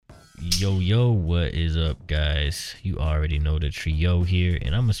Yo, what is up, guys? You already know the trio here,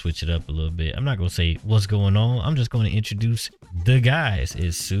 and I'm gonna switch it up a little bit. I'm not gonna say what's going on. I'm just gonna introduce the guys.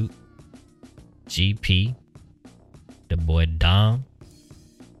 It's Suit, GP, the boy Dom,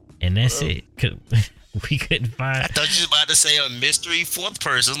 and that's it. We couldn't find. I thought you was about to say a mystery fourth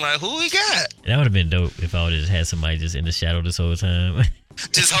person. Like, who we got? That would have been dope if I would have just had somebody just in the shadow this whole time.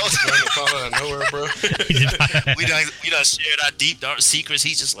 Just hold out of nowhere, bro. we done shared our deep dark secrets.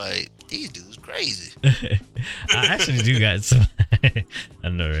 He's just like, these dudes crazy. I actually do got some. I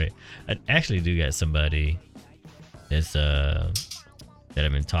know, right? I actually do got somebody that's that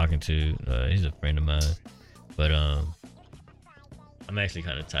I've been talking to. He's a friend of mine, but I'm actually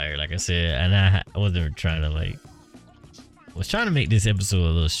kind of tired, like I said, and I wasn't trying to was trying to make this episode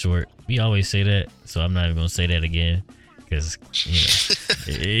a little short. We always say that, so I'm not even gonna say that again. Because,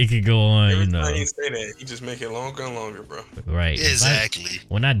 it could go on, Every time you say that, you just make it longer and longer, bro. Right. Exactly.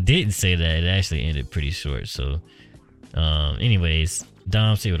 When I didn't say that, it actually ended pretty short. So, anyways,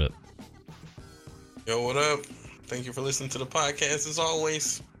 Dom, say what up. Yo, what up? Thank you for listening to the podcast, as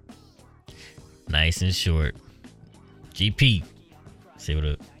always. Nice and short. GP, say what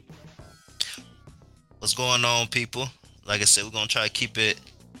up. What's going on, people? Like I said, we're going to try to keep it,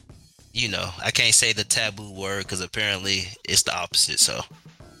 I can't say the taboo word because apparently it's the opposite. So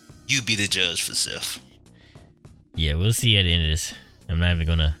you be the judge for self. Yeah, we'll see at the end of this. I'm not even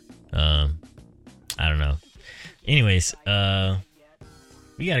gonna, I don't know. Anyways,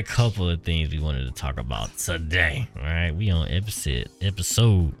 we got a couple of things we wanted to talk about today. All right, we on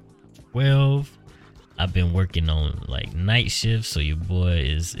episode 12. I've been working on night shifts, so your boy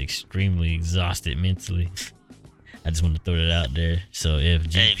is extremely exhausted mentally. I just want to throw that out there. So if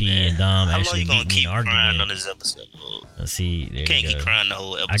GP and Dom actually get me arguing on this episode, let's see, there you can't you keep go. crying the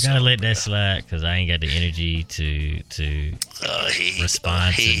whole episode. I gotta let that slide because I ain't got the energy to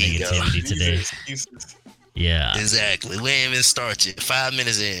respond to negativity today. Yeah, exactly. We ain't even start yet. 5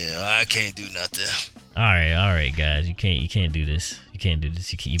 minutes in, I can't do nothing. All right, guys. You can't do this.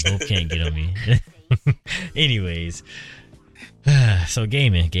 You both can't get on me. Anyways, so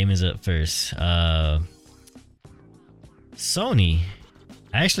gaming's up first. Sony,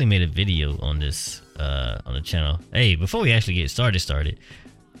 I actually made a video on this on the channel. Hey, before we actually get started,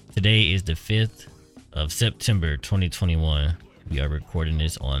 today is the 5th of September 2021. We are recording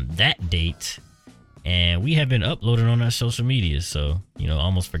this on that date, and we have been uploading on our social media. So,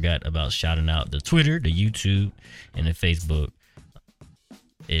 almost forgot about shouting out the Twitter, the YouTube, and the Facebook.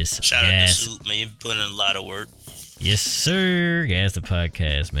 Shout out to Suit, man. You've put in a lot of work. Yes, sir. Gas the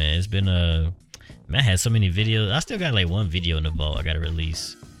podcast, man. It's been I had so many videos. I still got one video in the vault I gotta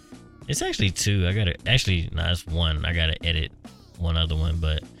release. It's actually two. It's one. I gotta edit one other one.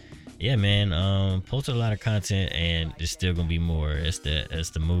 But yeah, man, posted a lot of content and there's still gonna be more. It's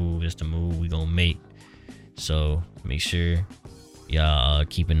the move we gonna make. So make sure y'all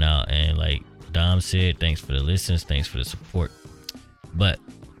keeping out, and like Dom said, thanks for the listens, thanks for the support. But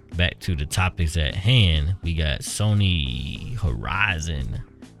back to the topics at hand, we got Sony Horizon.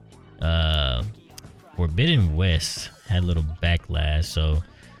 Forbidden West had a little backlash, so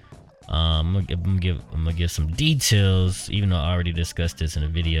I'm gonna give some details, even though I already discussed this in a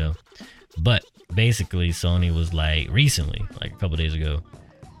video. But basically, Sony was recently, a couple days ago,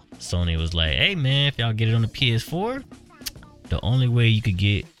 Sony was like, "Hey man, if y'all get it on the PS4, the only way you could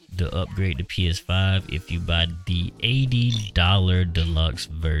get the upgrade to PS5 if you buy the $80 deluxe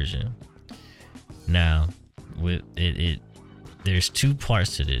version." Now, with there's two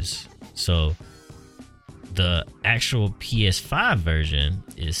parts to this. So the actual PS5 version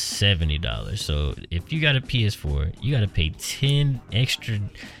is $70. So if you got a PS4, you got to pay $10 extra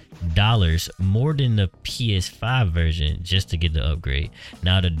more than the PS5 version just to get the upgrade.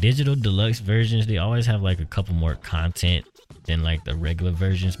 Now the digital deluxe versions, they always have a couple more content than the regular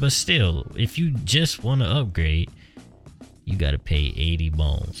versions, but still, if you just want to upgrade, you got to pay 80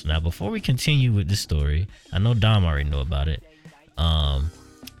 bones. Now before we continue with the story, I know Dom already know about it.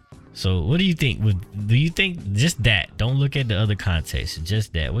 So what do you think? Do you think just that? Don't look at the other context.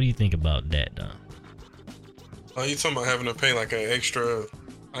 Just that. What do you think about that, Dom? Oh, you talking about having to pay an extra,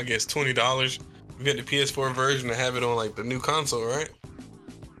 I guess $20? You get the PS4 version to have it on the new console, right?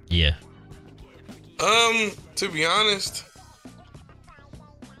 Yeah. To be honest,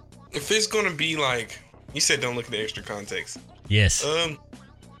 if it's gonna be you said, don't look at the extra context. Yes.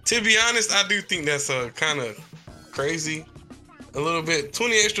 To be honest, I do think that's kind of crazy. A little bit.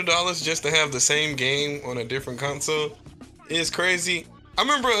 $20 extra just to have the same game on a different console is crazy. I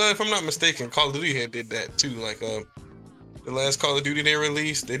remember, if I'm not mistaken, Call of Duty did that too. The last Call of Duty they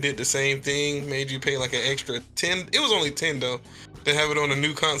released, they did the same thing. Made you pay like an extra 10. It was only 10 though to have it on the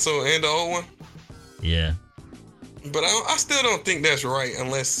new console and the old one. Yeah. But I still don't think that's right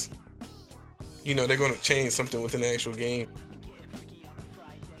unless, you know, they're going to change something within the actual game.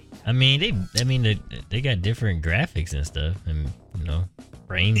 I mean, they got different graphics and stuff, and you know,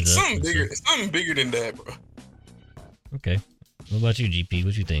 frames It's up. something bigger than that, bro. Okay. What about you, GP?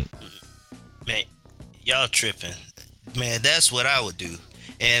 What you think? Man, y'all tripping. Man, that's what I would do.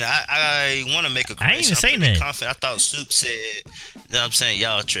 And I want to make a correction. I ain't even saying that. Confident. I thought Soup said, you know what I'm saying?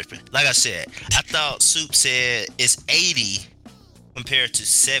 Y'all tripping. Like I said, I thought Soup said it's 80 compared to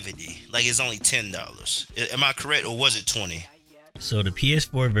 70. Like it's only $10. Am I correct, or was it 20? So the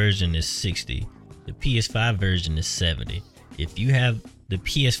PS4 version is 60. The PS5 version is 70. If you have the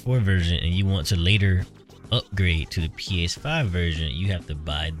PS4 version and you want to later upgrade to the PS5 version, you have to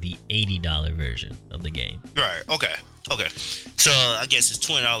buy the $80 version of the game. Right. Okay. So I guess it's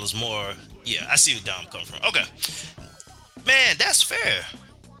 $20 more. Yeah, I see where Dom come from. Okay. Man, that's fair.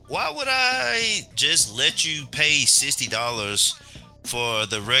 Why would I just let you pay $60 for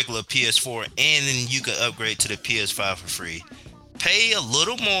the regular PS4 and then you can upgrade to the PS5 for free? Pay a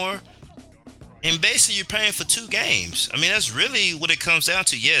little more, and basically you're paying for two games. I mean, that's really what it comes down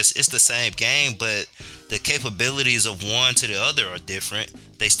to. Yes, it's the same game, but the capabilities of one to the other are different.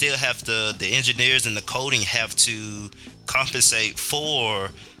 They still have to, the engineers and the coding have to compensate for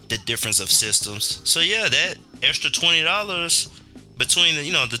the difference of systems. So yeah, that extra $20 between the,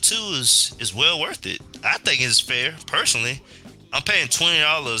 you know, the two is well worth it. I think it's fair personally. I'm paying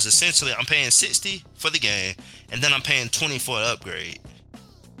 $20. Essentially, I'm paying $60 for the game, and then I'm paying $20 for an upgrade.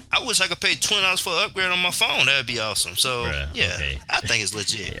 I wish I could pay $20 for an upgrade on my phone. That'd be awesome. So yeah, okay. I think it's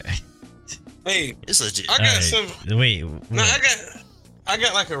legit. Yeah. Hey, it's legit. I got some. Wait. No, I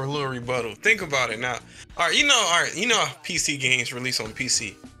got like a little rebuttal. Think about it now. All right, you know, PC games release on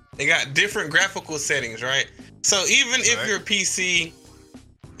PC. They got different graphical settings, right? So even if your PC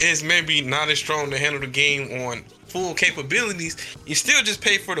is maybe not as strong to handle the game on full capabilities, you still just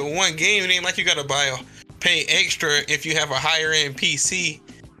pay for the one game. It ain't like you gotta pay extra if you have a higher end PC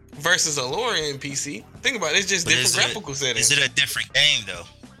versus a lower end PC. Think about it, it's just different graphical settings. Is it a different game though?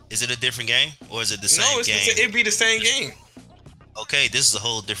 Is it a different game, or is it the same game? No, it'd be the same game. Okay, this is a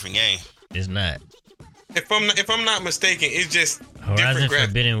whole different game. It's not. If I'm not mistaken, it's just Horizon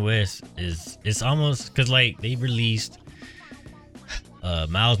Forbidden West it's almost because like they released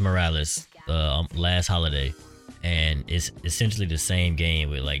Miles Morales last holiday, and it's essentially the same game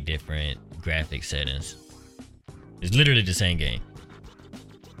with like different graphic settings. It's literally the same game.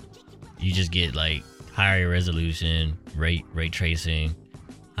 You just get like higher resolution, ray tracing,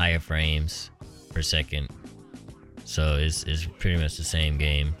 higher frames per second. So it's pretty much the same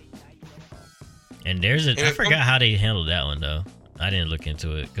game. And I forgot how they handled that one though. I didn't look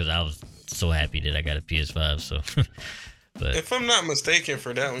into it because I was so happy that I got a PS5. So, but if I'm not mistaken,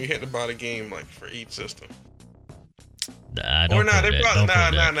 for that one you had to buy the game like for each system. I don't no.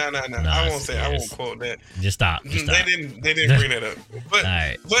 I won't say. I won't quote that. Just stop. They didn't bring that up. But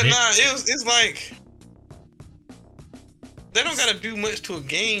right. It's like they don't gotta do much to a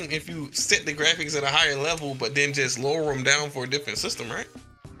game if you set the graphics at a higher level, but then just lower them down for a different system, right?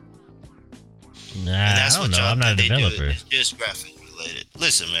 Nah, I don't know. I'm not a developer. It's just graphic related.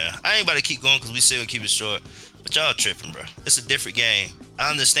 Listen, man, I ain't about to keep going because we still gonna keep it short. But y'all tripping, bro. It's a different game.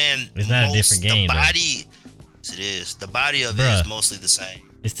 I understand. It's not a different game. The body, yes, it is. The body of it is mostly the same.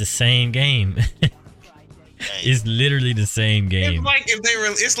 It's the same game. It's literally the same game.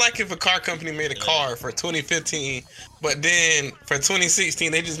 It's like if a car company made a car for 2015, but then for 2016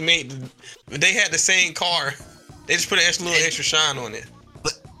 they had the same car. They just put a little extra shine on it.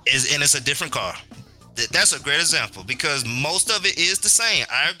 And it's a different car. That's a great example because most of it is the same.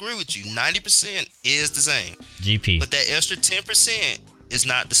 I agree with you. 90% is the same. GP. But that extra 10% is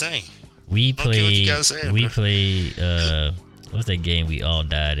not the same. We play. What's that game we all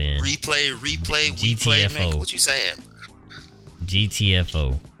died in? Replay. GTFO. Man, what you saying?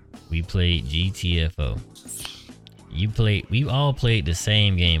 GTFO. We played GTFO. We all played the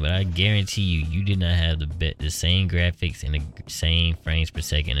same game, but I guarantee you did not have the same graphics and the same frames per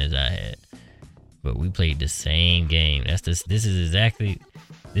second as I had. But we played the same game. This is exactly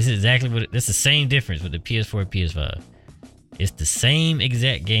what that's the same difference with the PS4 and PS5. It's the same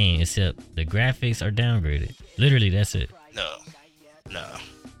exact game except the graphics are downgraded. Literally, that's it. No.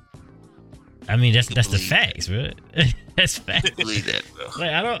 I mean, that's the facts, bro. That's facts. I believe that,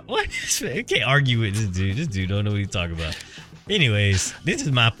 bro. Like, I can't argue with this dude. This dude don't know what he's talking about. Anyways, this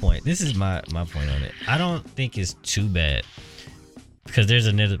is my point. This is my point on it. I don't think it's too bad because there's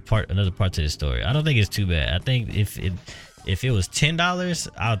another part to the story. I don't think it's too bad. I think if if it was $10,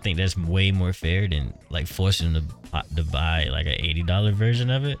 I would think that's way more fair than like forcing them to buy like an $80 version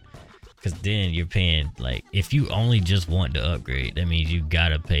of it. Because then you're paying, like, if you only just want to upgrade, that means you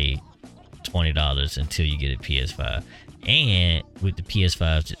gotta pay $20 until you get a PS5. And with the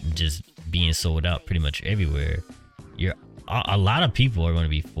PS5 just being sold out pretty much everywhere, a lot of people are going to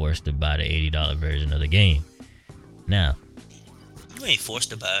be forced to buy the $80 version of the game. Now, you ain't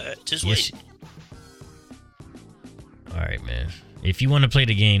forced to buy it. Just wait. All right, man. If you want to play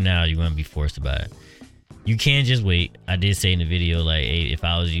the game now, you're going to be forced to buy it. You can just wait. I did say in the video, like, hey, if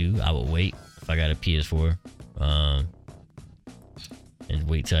I was you, I would wait if I got a PS4. And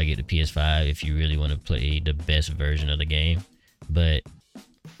wait till I get the PS5 if you really want to play the best version of the game. But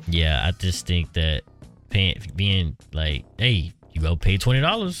yeah, I just think that being like, hey, you go pay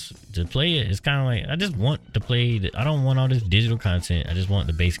 $20 to play it. It's kind of like, I just want to play. I don't want all this digital content. I just want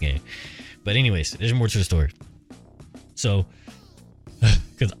the base game. But anyways, there's more to the story. So,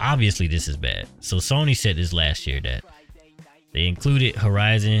 because obviously this is bad. So Sony said this last year that they included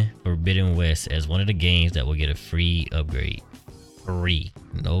Horizon Forbidden West as one of the games that will get a free upgrade. Free.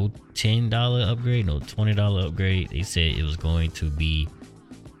 No $10 upgrade, no $20 upgrade. They said it was going to be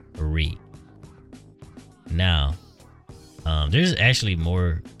free. Now, there's actually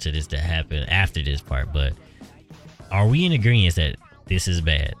more to this that happened after this part, but are we in agreement that this is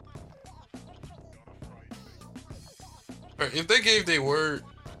bad? If they gave their word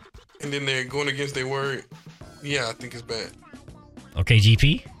and then they're going against their word, yeah, I think it's bad. Okay,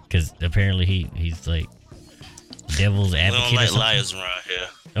 GP, because apparently he's like devil's advocate. We don't like liars around here.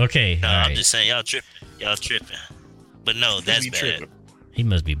 Okay, no, I'm right. Just saying y'all tripping. But no, that's bad. Tripping. He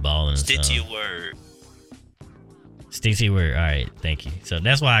must be balling. Stick to your word. Stick to your word. All right, thank you. So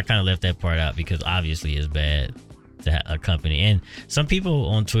that's why I kind of left that part out, because obviously it's bad to have a company. And some people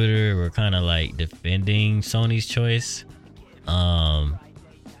on Twitter were kind of like defending Sony's choice. And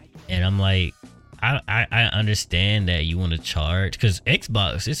I'm like, I understand that you want to charge, because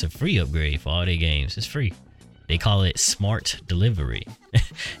Xbox, it's a free upgrade for all their games. It's free. They call it smart delivery.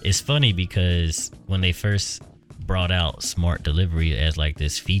 It's funny because when they first brought out smart delivery as like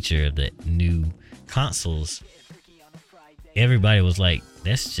this feature of the new consoles, everybody was like,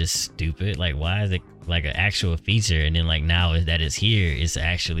 that's just stupid. Like, why is it like an actual feature? And then like now that it's here, it's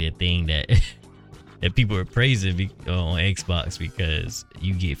actually a thing that that people are praising on Xbox, because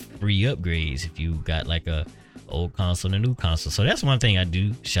you get free upgrades if you got like a old console and a new console. So that's one thing I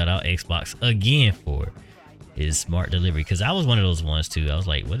do shout out Xbox again for, is smart delivery. Because I was one of those ones too. I was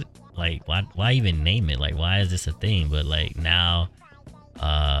like, what? Like, why even name it? Like, why is this a thing? But like now,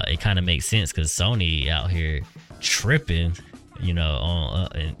 it kind of makes sense, because Sony out here tripping, you know, on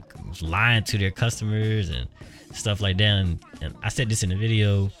and lying to their customers and stuff like that. And I said this in the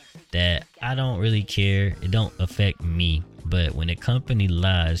video that I don't really care. It don't affect me. But when a company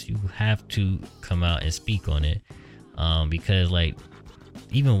lies, you have to come out and speak on it, because like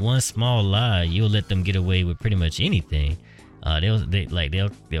even one small lie, you'll let them get away with pretty much anything.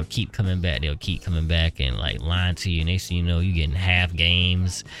 They'll keep coming back. They'll keep coming back and like lying to you. Next thing you know, you getting half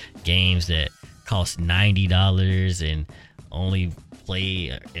games that cost $90 and only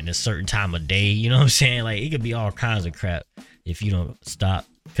play in a certain time of day. You know what I'm saying? Like, it could be all kinds of crap if you don't stop,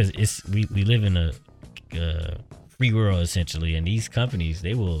 because we live in a free world essentially, and these companies,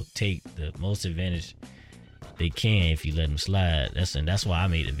 they will take the most advantage they can if you let them slide. That's why I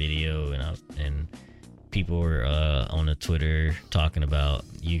made the video, and people were on the Twitter talking about,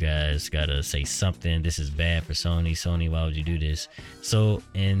 you guys gotta say something. This is bad for Sony. Sony, why would you do this? So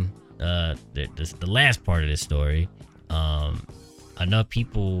in the last part of this story, enough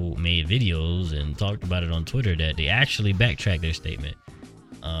people made videos and talked about it on Twitter that they actually backtracked their statement.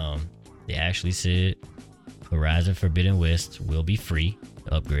 They actually said Horizon Forbidden West will be free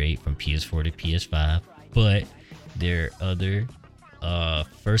upgrade from PS4 to PS5, but their other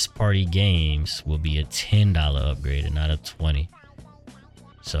first party games will be a $10 upgrade and not a $20.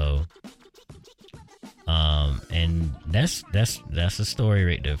 So and that's a story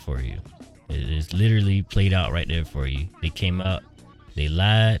right there for you. It is literally played out right there for you. They came out, they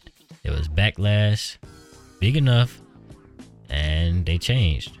lied, there was backlash big enough, and they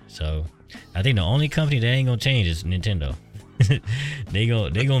changed. So I think the only company that ain't gonna change is Nintendo. they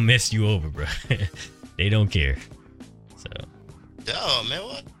gonna mess you over, bro. They don't care. So oh man,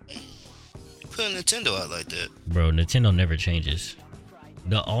 what? Put Nintendo out like that, bro. Nintendo never changes.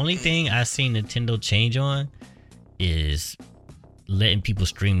 The only thing I seen Nintendo change on is letting people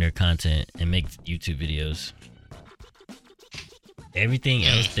stream their content and make YouTube videos. Everything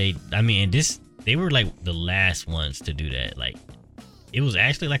else, they were like the last ones to do that. Like, it was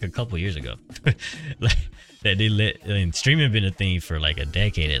actually like a couple years ago. that they let. I mean, streaming been a thing for like a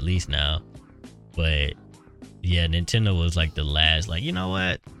decade at least now, but yeah, Nintendo was like the last. Like, you know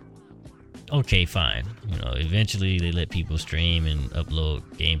what? Okay, fine. You know, eventually they let people stream and upload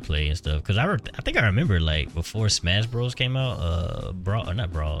gameplay and stuff. Cause I think I remember like before Smash Bros came out,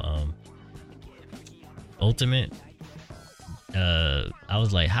 Ultimate. I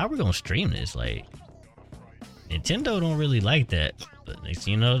was like, how are we gonna stream this? Like, Nintendo don't really like that, but next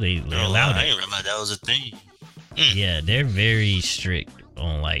thing you know, they allowed I it. didn't realize that was a thing. Yeah, they're very strict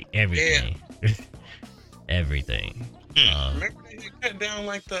on like everything. Everything. Remember they cut down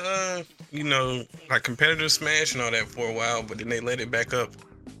like the like competitive Smash and all that for a while, but then they let it back up.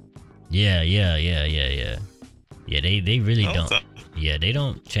 Yeah. Yeah, they really don't. Okay. Yeah, they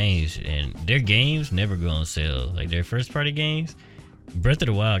don't change, and their games never go on sale. Like their first party games, Breath of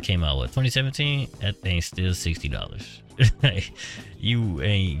the Wild came out 2017. That thing's still $60. Like, you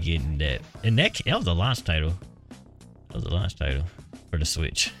ain't getting that. And that was a launch title. That was a launch title for the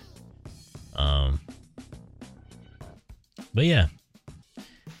Switch. But yeah,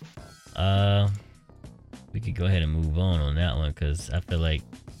 we could go ahead and move on that one, because I feel like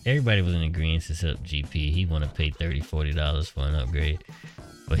everybody was in agreement except GP. He want to pay $30-$40 for an upgrade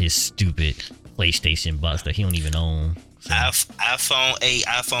for his stupid PlayStation box that he don't even own. So. iPhone 8,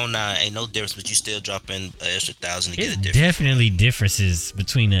 iPhone 9 ain't no difference, but you still drop in an extra $1,000 to get a difference. Definitely differences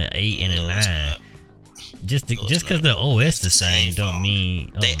between an 8 and a 9. Just because the OS the same don't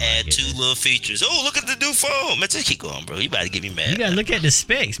mean they add two little features. Oh, look at the new phone. Man, just keep going, bro. You about to get me mad. You gotta look at the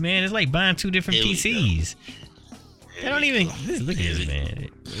specs, man. It's like buying two different PCs. They don't even look at this, man.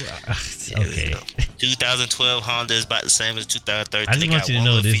 Okay. 2012 Honda is about the same as 2013. I just want you to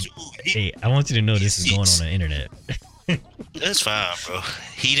know this. Hey, I want you to know this is going on the internet. That's fine, bro.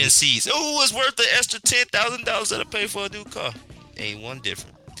 Heated seats. Oh, it's worth the extra $10,000 that I pay for a new car. Ain't one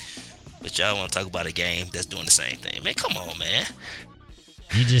different. But y'all want to talk about a game that's doing the same thing. Man, come on, man.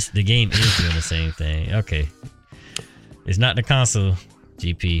 The game is doing the same thing. Okay. It's not the console,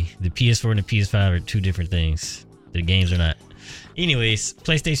 GP. The PS4 and the PS5 are two different things. The games are not. Anyways,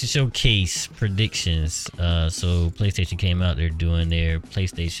 PlayStation Showcase predictions. So PlayStation came out. They're doing their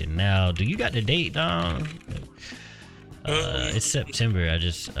PlayStation Now. Do you got the date, Dom? It's September. I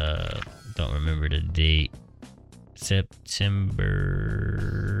just don't remember the date. September.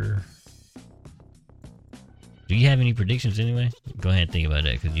 Do you have any predictions anyway? Go ahead and think about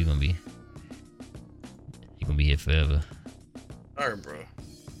that, because you're gonna be here forever. All right, bro.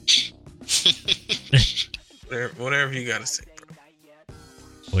 Whatever you gotta say, bro.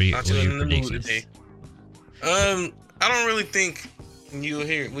 What are your predictions? I don't really think we'll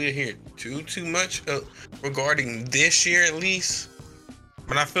hear too much regarding this year at least.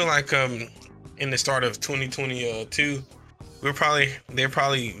 But I feel like in the start of 2022. They'll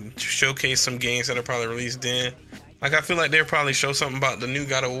probably showcase some games that are probably released then. Like, I feel like they'll probably show something about the new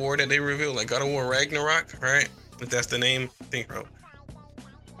God of War that they revealed, like God of War Ragnarok, right? If that's the name,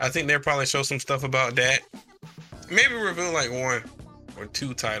 I think they'll probably show some stuff about that. Maybe reveal like 1 or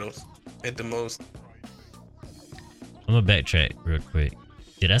 2 titles at the most. I'm gonna backtrack real quick.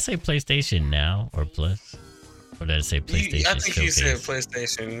 Did I say PlayStation Now or Plus? Or did I say PlayStation I think Showcase? You said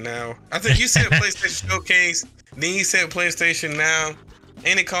PlayStation Now. I think you said PlayStation Showcase. Then you said PlayStation Now.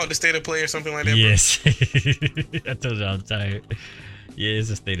 Ain't it called the State of Play or something like that? Yes. I told you I'm tired. Yeah, it's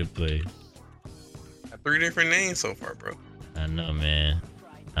a State of Play. 3 different names so far, bro. I know, man.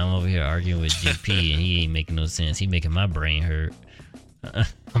 I'm over here arguing with GP and he ain't making no sense. He making my brain hurt.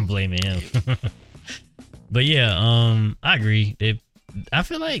 I'm blaming him. But yeah, I agree. I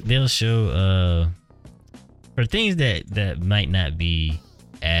feel like they'll show for things that might not be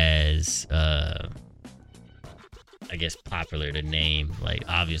as I guess popular to name. Like,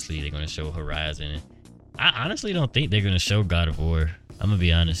 obviously they're gonna show Horizon. I honestly don't think they're gonna show God of War. I'm gonna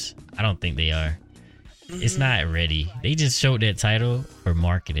be honest. I don't think they are. It's not ready. They just showed that title for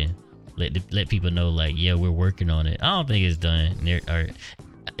marketing. Let people know, like, yeah, we're working on it. I don't think it's done.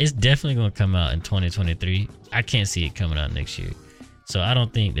 It's definitely gonna come out in 2023. I can't see it coming out next year. So I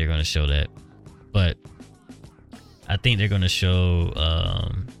don't think they're gonna show that. But I think they're gonna show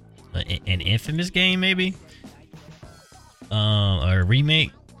an Infamous game, maybe. Or a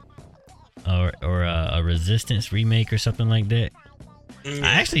remake, or a Resistance remake or something like that.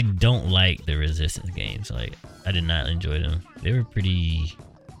 I actually don't like the Resistance games. Like, I did not enjoy them. They were pretty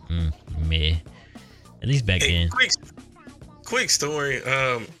meh, at least back then. Quick story.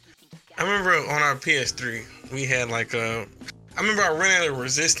 I remember on our PS3 we had like I remember I rented a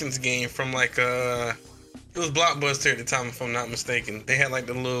Resistance game from like it was Blockbuster at the time, if I'm not mistaken. They had like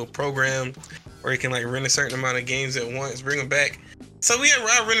the little program where you can like rent a certain amount of games at once, bring them back. So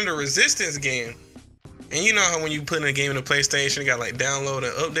I rented a Resistance game, And you know how when you put in a game in the PlayStation, you got like download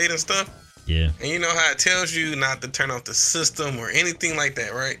and update and stuff. Yeah. And you know how it tells you not to turn off the system or anything like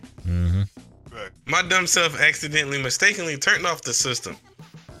that, right? Mm-hmm. Right. My dumb self accidentally, mistakenly turned off the system.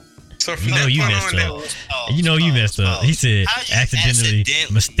 So from You know that you point messed on, up. that, You know you messed up. He said How you accidentally,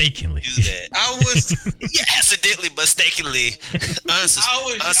 mistakenly. do that? I was Yeah, accidentally, mistakenly, I was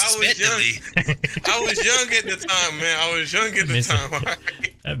unsuspectedly. I was young at the time, man. I was young at the Missed it. time. All right?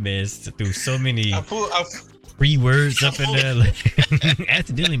 That man threw so many I pulled 3 words up in there. Like,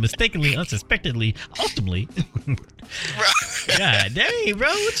 accidentally, mistakenly, unsuspectedly, ultimately. God dang, bro,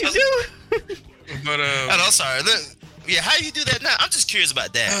 what you do? but Oh, no, I'm sorry. Look, yeah, how you do that now? I'm just curious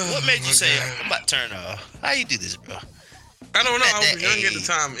about that. Oh, What made my you say God. I'm about to turn off? How you do this, bro? I don't know. I At was that young at the age.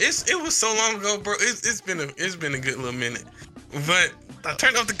 time. It was so long ago, bro. It's been a good little minute. But I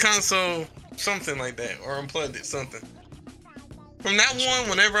turned off the console, something like that, or unplugged it, something. From that one,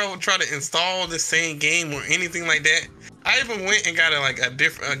 whenever I would try to install the same game or anything like that, I even went and got it like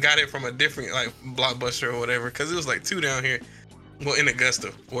got it from a different like Blockbuster or whatever, because it was like 2 down here, well in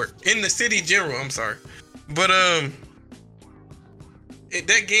Augusta or in the city general. I'm sorry, but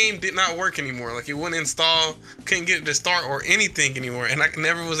that game did not work anymore. Like it wouldn't install, couldn't get it to start or anything anymore, and I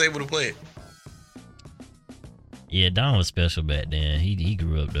never was able to play it. Yeah, Don was special back then. He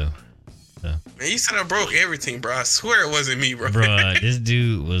grew up though. Man, you said I broke everything, bro. I swear it wasn't me, bro. Bruh, this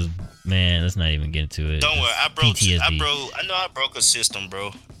dude was, man, let's not even get into it. Don't worry, I PTSD. know I broke a system, bro.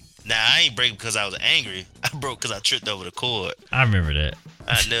 Now I ain't break because I was angry. I broke because I tripped over the cord. I remember that.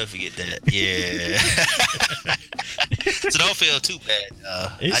 I'll never forget that. Yeah. So don't feel too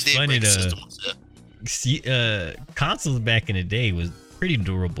bad. It's I did funny, break the though. system myself. See, consoles back in the day was pretty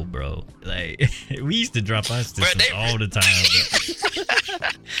durable, bro. Like we used to drop our systems they- all the time.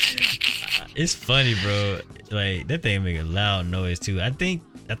 But it's funny, bro. Like that thing make a loud noise too. I think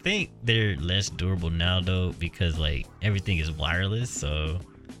they're less durable now though because like everything is wireless, so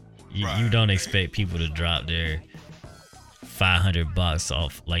you Right. don't expect people to drop their $500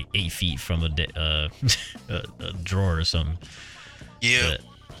 off like 8 feet from a drawer or something. Yeah. But,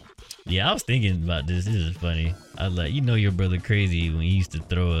 yeah, I was thinking about this. This is funny. I was like, you know, your brother crazy when he used to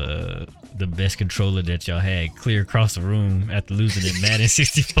throw the best controller that y'all had clear across the room after losing in Madden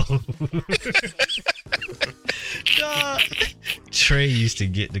 64. Dog. Trey used to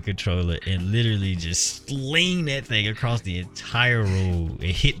get the controller and literally just sling that thing across the entire room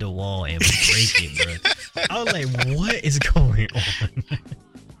and hit the wall and break it, bro. I was like, what is going on?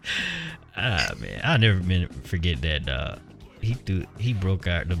 Man, I'll never forget that, dog. He broke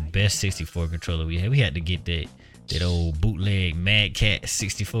out the best 64 controller we had. We had to get that old bootleg Mad Cat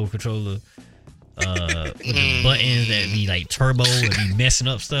 64 controller with the buttons that be like turbo and be messing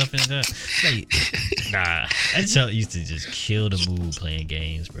up stuff and stuff. Like, nah, that junk used to just kill the mood playing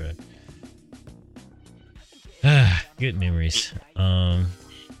games, bro. Good memories. I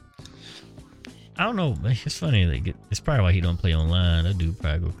don't know, man. It's funny. Like, it's probably why he don't play online. That dude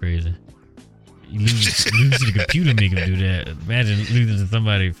probably go crazy. You lose to the computer, make him do that. Imagine losing to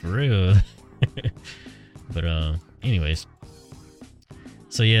somebody for real. But anyways,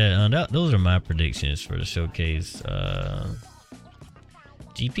 so yeah, those are my predictions for the showcase.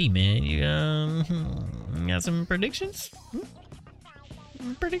 GP, man, you got some predictions?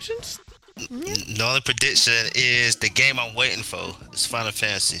 Predictions? Yeah. The only prediction is the game I'm waiting for. It's Final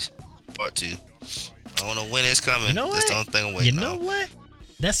Fantasy Part 2. I don't know when it's coming. You know That's the what? only thing I'm waiting You know on. what?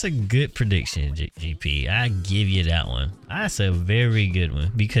 That's a good prediction, GP. I give you that one. That's a very good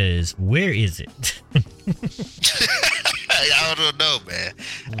one because where is it? I don't know, man.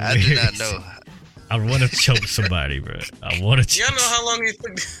 I do not know. I want to choke somebody, bro. I want to. Y'all know how long it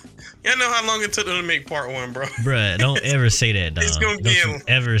took. Y'all know how long it took them to make part 1, bro. Bruh, don't ever say that, dog. It's gonna Don't be you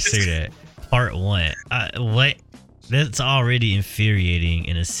ever say that. Part 1. What? That's already infuriating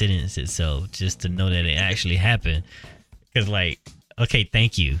in a sentence itself, just to know that it actually happened. Because, like, okay,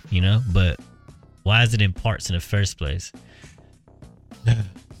 thank you, you know, but why is it in parts in the first place?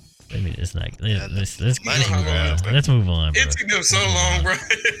 Let me just like let's move on. Let's move on, bro. It took them so long, bro.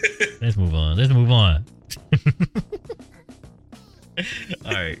 Let's move on. Let's move on.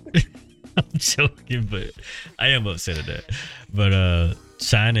 All right. I'm joking, but I am upset at that. But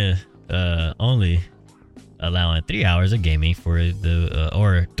China only allowing 3 hours of gaming for the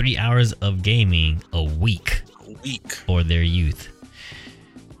or 3 hours of gaming a week for their youth.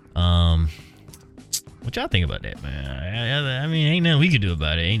 What y'all think about that, man? I mean, ain't nothing we could do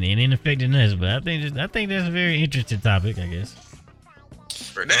about it. Ain't affecting us, but I think that's a very interesting topic, I guess.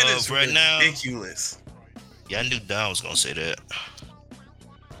 Bro, that is right now, ridiculous. Yeah, I knew Don was gonna say that.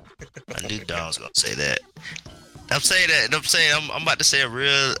 I knew Don was gonna say that. I'm saying that, and I'm about to say a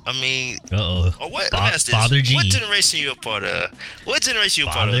real. I mean, Uh-oh. or what? Let me ask this. Father G. What generation you a part of? What generation you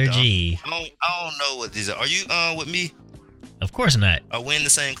a part of? Father Dom? G. I don't know what these are. Are you with me? Of course not. Are we in the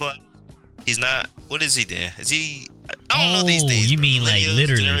same club? He's not. What is he then? Is he? I don't know these things. You mean like Millennials,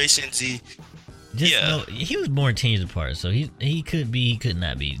 literally? Generation Z. Just Yeah. no, he was born 10 years apart, so he could be, he could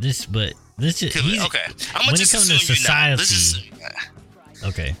not be. This just he's Okay. I'm when gonna it just comes assume to you not. Let's society. just assume you not.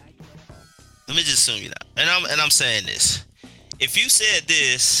 Okay. Let me just assume you not. And I'm saying this. If you said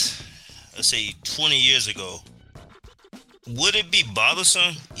this, let's say 20 years ago, would it be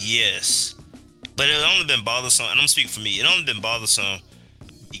bothersome? Yes. But it only been bothersome, and I'm speaking for me, it only been bothersome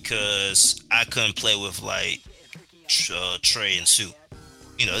because I couldn't play with like Trey and Sue.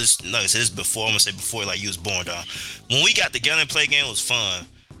 You know, this, like I said, this is before, I'm gonna say before like you was born, Dom. When we got together and play game, it was fun.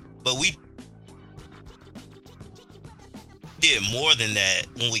 But we did more than that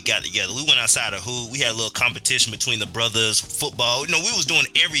when we got together. We went outside of hoop. We had a little competition between the brothers, football. You know, we was doing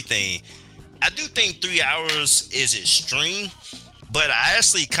everything. I do think 3 hours is extreme, but I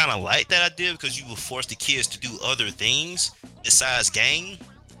actually kind of like that idea because you will force the kids to do other things besides game.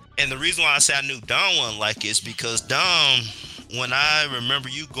 And the reason why I say I knew Dom wouldn't like it is because Dom, when I remember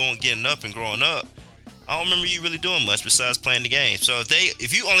you getting up and growing up, I don't remember you really doing much besides playing the game. So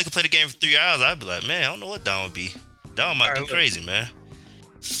if you only could play the game for 3 hours, I'd be like, man, I don't know what Dom would be. Dom might be crazy, man.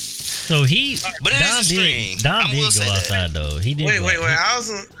 So but Dom did go outside though. He did. Wait. I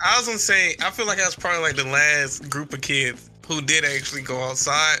was gonna say, I feel like I was probably like the last group of kids who did actually go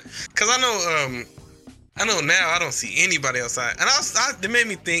outside. Cause I know now I don't see anybody outside. And it made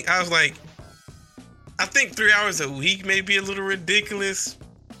me think, I was like, I think 3 hours a week may be a little ridiculous,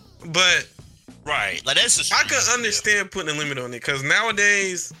 but right, like that's I could understand putting a limit on it because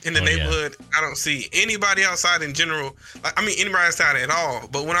nowadays in the neighborhood, I don't see anybody outside in general. Like, I mean, anybody outside at all.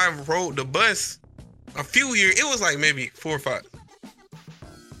 But when I rode the bus a few years, it was like maybe 4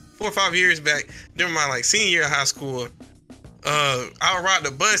 or 5 years back during my like senior year of high school. I would ride the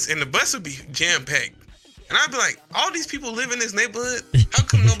bus and the bus would be jam packed, and I'd be like, all these people live in this neighborhood. How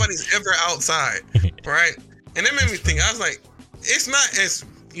come nobody's ever outside, right? And that made me think. I was like, it's not as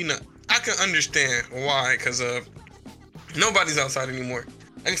I can understand why, because nobody's outside anymore.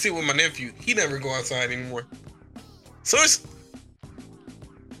 I can see with my nephew, he never go outside anymore. So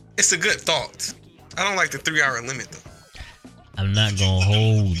it's a good thought. I don't like the 3 hour limit though. I'm not gonna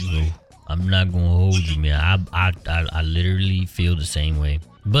hold you, man. I literally feel the same way.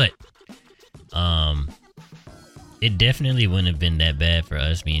 But it definitely wouldn't have been that bad for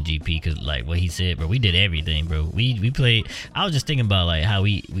us, me and GP, because like what he said, bro, we did everything, bro. We played. I was just thinking about like how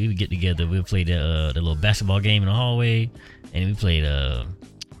we would get together. We would play the little basketball game in the hallway, and we played Bro,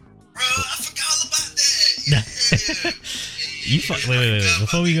 I forgot all about that. Wait.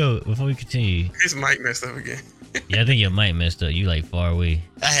 Before we continue. His mic messed up again. Yeah, I think your mic messed up. You like far away.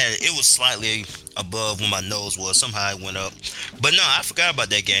 It was slightly above where my nose was. Somehow it went up. But no, I forgot about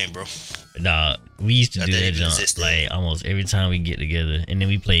that game, bro. Nah, we used to do that jump like almost every time we get together, and then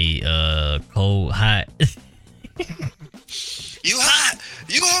we play cold hot. You hot?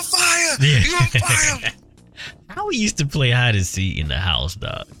 You on fire? Yeah. You on fire? How we used to play hide and seek in the house,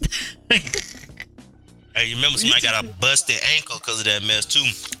 dog. Hey, you remember somebody got a busted ankle because of that mess too?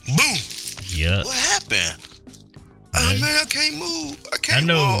 Boom. Yeah. What happened? Oh man, I can't move. I can't I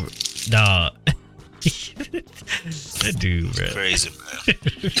know, walk. dog. That dude, bro. Crazy, man.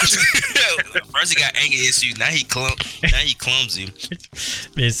 First he got anger issues. Now he clumsy.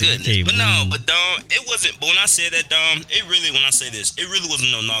 Goodness. But no, but Dom, it wasn't. But when I said that, Dom, when I say this, it really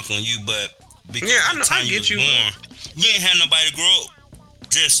wasn't no knock on you. But because I know, I get you. Born, you ain't had nobody to grow up.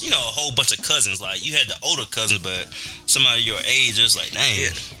 Just a whole bunch of cousins. Like you had the older cousins, but somebody your age is like,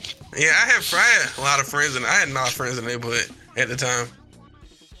 dang. Yeah, I had a lot of friends, and I had a lot of friends in the neighborhood at the time.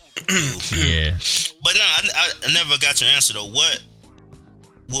 Yeah. But no, I never got your answer though. What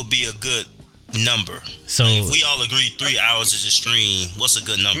would be a good number? So like, if we all agree 3 hours is extreme, what's a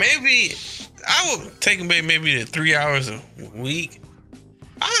good number? Maybe I would take maybe the 3 hours a week.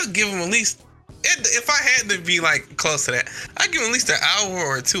 I would give them at least, if I had to be like close to that, I'd give them at least an hour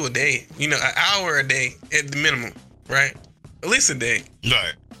or two a day. An hour a day at the minimum, right? At least a day.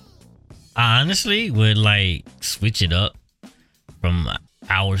 Right. I honestly would like switch it up from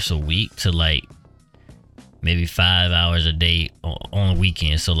hours a week to like maybe 5 hours a day on the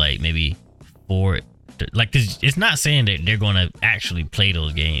weekend. So like maybe 4, like, cause it's not saying that they're going to actually play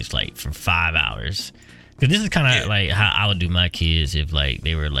those games like for 5 hours. Cause this is kind of like how I would do my kids if like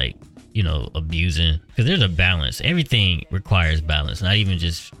they were like, abusing. Cause there's a balance. Everything requires balance, not even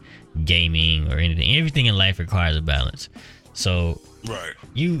just gaming or anything. Everything in life requires a balance. So Right.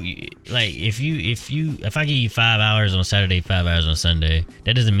 you like if I give you 5 hours on Saturday, 5 hours on Sunday,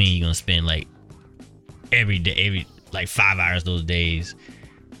 that doesn't mean you're gonna spend like every day, like 5 hours those days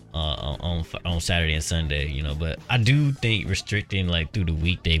on Saturday and Sunday, you know. But I do think restricting like through the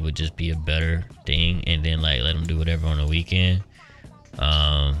weekday would just be a better thing, and then like let them do whatever on the weekend.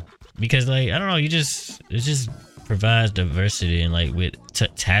 Because like I don't know, it just provides diversity, and like with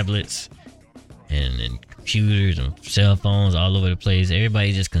tablets and computers and cell phones all over the place,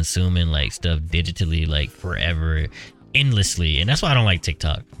 everybody's just consuming like stuff digitally like forever, endlessly. And that's why I don't like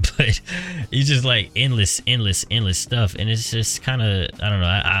TikTok. But it's just like endless stuff, and it's just kind of, I don't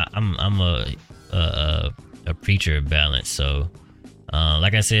know, I'm a preacher of balance. So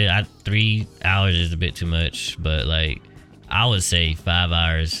like I said, 3 hours is a bit too much, but like I would say 5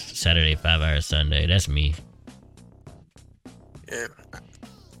 hours Saturday, 5 hours Sunday. That's me. Yeah.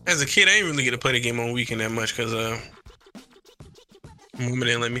 As a kid, I didn't really get to play the game on weekend that much because mama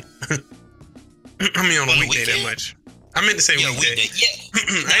didn't let me. I mean, on a weekday that much. I meant to say weekday. Yeah.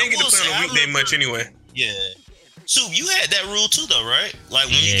 I didn't get to play on a weekday much anyway. Yeah. So you had that rule too, though, right? Like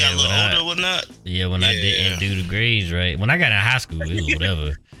when you got a little older or whatnot. Yeah, when I didn't do the grades right. When I got in high school, it was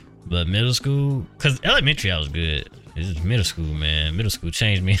whatever. But middle school, because elementary I was good. This is middle school, man. Middle school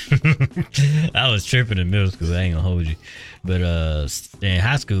changed me. I was tripping in middle school. I ain't gonna hold you. But in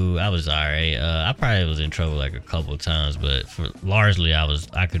high school, I was alright. I probably was in trouble like a couple of times, but largely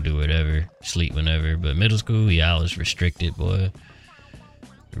I could do whatever, sleep whenever. But middle school, yeah, I was restricted, boy.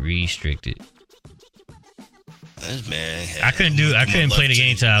 Restricted. Man, I couldn't play the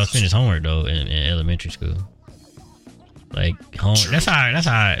game till I was finished homework though in elementary school. Like homework. That's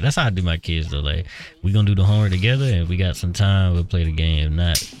how I do my kids though. Like we gonna do the homework together, and if we got some time, we'll play the game. If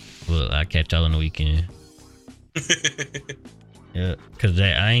not, well, I catch y'all on the weekend. Yeah, cause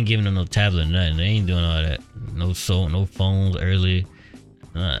I ain't giving them no tablet, or nothing. They ain't doing all that. No phones early.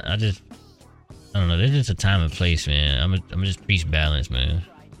 I don't know. There's just a time and place, man. I'm just preach balance, man.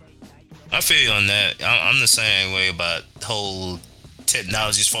 I feel you on that. I'm the same way about the whole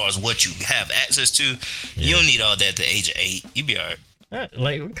technology as far as what you have access to. Yeah. You don't need all that at the age of 8. You be alright.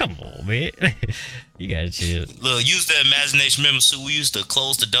 Like, come on, man. You gotta chill. Look, use the imagination. Remember, so we used to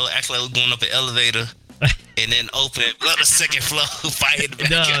close the door, act like we're going up an elevator, and then open it, on the second floor, fight in the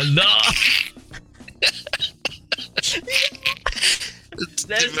back.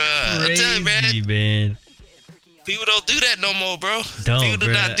 That's crazy, man. People don't do that no more, bro. People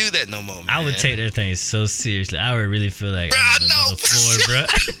do not do that no more, man. I would take that thing so seriously. I would really feel like I'm on the floor, bro.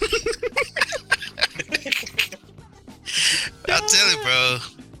 I'll tell you, bro.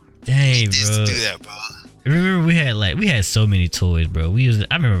 Dang, bro. Used to do that, bro. Remember we had so many toys, bro.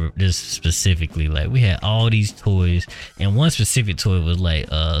 I remember this specifically. Like we had all these toys, and one specific toy was like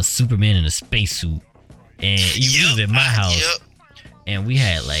Superman in a spacesuit, and he was at my house, and we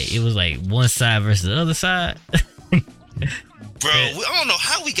had like, it was like one side versus the other side. Bro, I don't know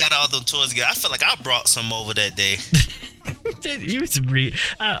how we got all them toys together. I feel like I brought some over that day. You used to bring,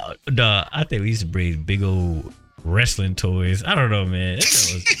 I think we used to bring big old wrestling toys. I don't know, man.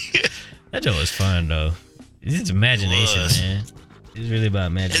 That joke was fun though. It's imagination, man. It's really about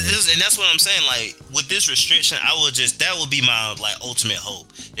imagination. And that's what I'm saying. Like with this restriction, that would be my like ultimate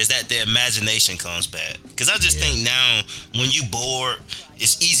hope, is that the imagination comes back. Because I just think now when you bored,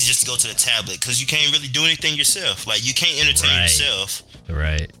 it's easy just to go to the tablet because you can't really do anything yourself. Like you can't entertain yourself.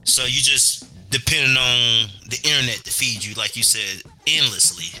 Right. So you just depending on the internet to feed you, like you said,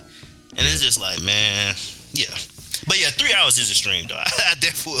 endlessly. And it's just like, man, yeah. But yeah, 3 hours is extreme though. I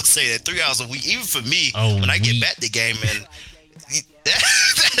definitely will say that 3 hours a week, even for me, when I get back to gaming,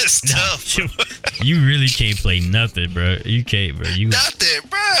 that's tough. You really can't play nothing, bro. You can't, bro. Nothing,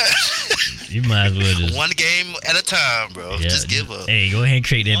 bro. You might as well just one game at a time, bro. Yeah, just give up. Hey, go ahead and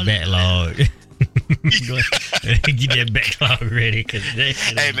create that backlog. Get that backlog ready.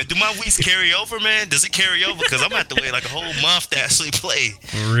 Hey man, do my weeks carry over, man? Does it carry over? Because I'm gonna have to wait like a whole month to actually play.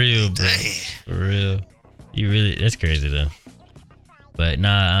 For real, bro. Dang. For real. That's crazy though. But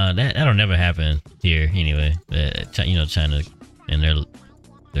nah, that'll never happen here anyway. China and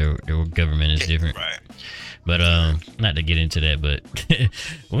their government is different. Right. But not to get into that, but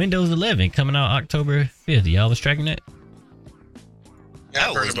Windows 11 coming out October 5th. Y'all was tracking that? Yeah,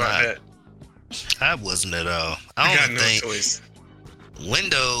 I heard about that. I wasn't at all. I don't think choice.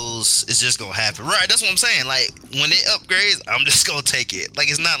 Windows is just gonna happen. Right, that's what I'm saying. Like when it upgrades, I'm just gonna take it. Like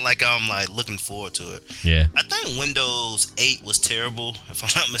it's not like I'm like looking forward to it. Yeah. I think Windows 8 was terrible, if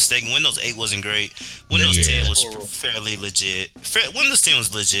I'm not mistaken. Windows 8 wasn't great. Windows 10 was fairly legit. Windows 10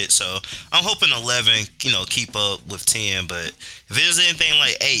 was legit, so I'm hoping 11, keep up with 10. But if there's anything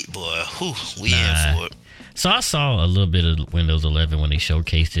like 8, boy, we in for it. So I saw a little bit of Windows 11 when they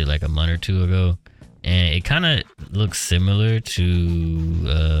showcased it like a month or two ago, and it kind of looks similar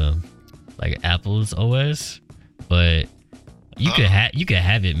to like Apple's OS, but you could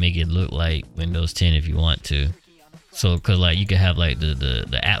have it make it look like Windows 10 if you want to. So, cause like you could have like the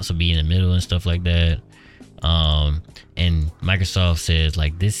apps will be in the middle and stuff like that. And Microsoft says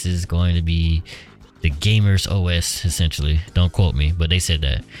like this is going to be the gamers OS essentially. Don't quote me, but they said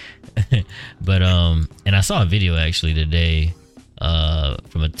that. But and I saw a video actually today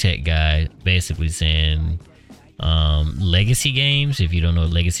from a tech guy basically saying legacy games, if you don't know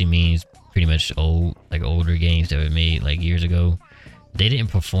what legacy means, pretty much older games that were made like years ago, they didn't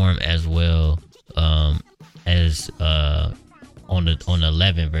perform as well as on the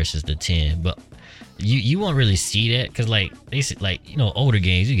 11 versus the 10. But you won't really see that because like they said, like, you know, older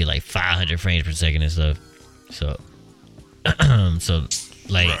games you get like 500 frames per second and stuff. So so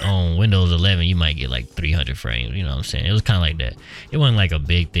like right. On Windows 11 you might get like 300 frames, you know what I'm saying? It was kind of like that. It wasn't like a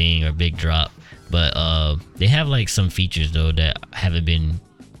big thing or big drop, but they have like some features though that haven't been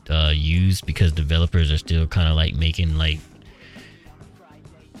used because developers are still kind of like making like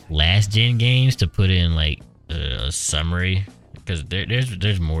last gen games to put in like a summary, because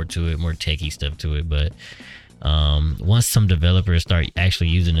there's more to it, more techie stuff to it. But once some developers start actually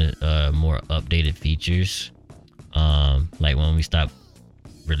using more updated features, like when we stop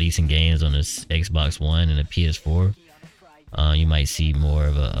releasing games on the Xbox One and the PS4, you might see more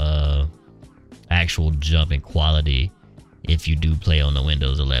of a actual jump in quality if you do play on the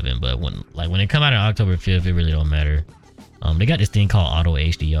Windows 11. But when it come out on October 5th, it really don't matter. They got this thing called Auto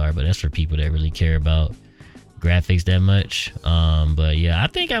HDR, but that's for people that really care about graphics that much. But yeah, I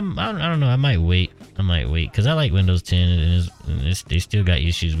think I don't know, I might wait because I like Windows 10 and they still got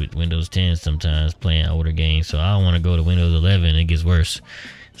issues with Windows 10 sometimes playing older games, so I don't want to go to Windows 11. It gets worse.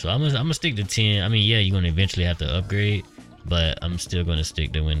 So I'm gonna stick to 10. I mean, yeah, you're gonna eventually have to upgrade, but I'm still gonna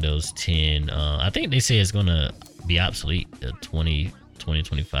stick to Windows 10. I think they say it's gonna be obsolete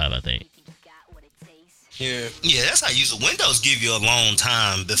 2025, I think. Yeah, that's how usually Windows give you a long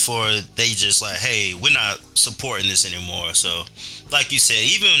time before they just like, hey, we're not supporting this anymore. So like you said,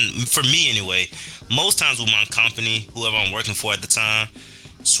 even for me anyway, most times with my company, whoever I'm working for at the time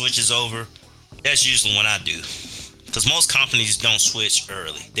switches over, that's usually when I do, because most companies don't switch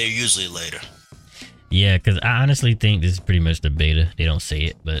early, they're usually later. Yeah, because I honestly think this is pretty much the beta. They don't say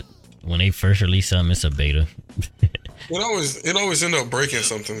it, but when they first release something, it's a beta. It always end up breaking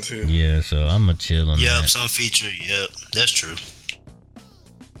something too. Yeah, so I'm gonna chill on that. Yep, some feature. Yep, that's true.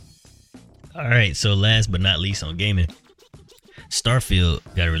 All right, so last but not least on gaming, Starfield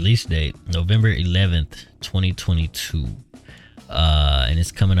got a release date, November 11th, 2022. And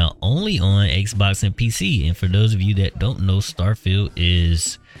it's coming out only on Xbox and PC. And for those of you that don't know, Starfield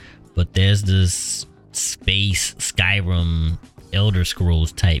is Bethesda's space Skyrim Elder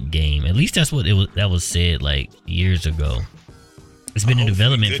Scrolls type game. At least that's what that was said like years ago. It's been in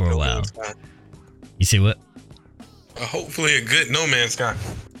development for a while. You say what? Hopefully a good No Man's Sky.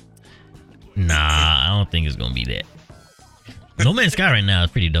 Nah, I don't think it's gonna be that. No Man's Sky right now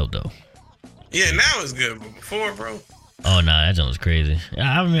is pretty dope though. Yeah, now it's good, but before, bro. Oh nah, that jump was crazy.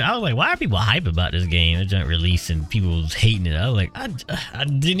 I was like, why are people hype about this game? It jump released and people was hating it. I was like, I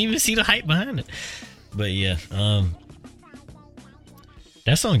didn't even see the hype behind it. But yeah,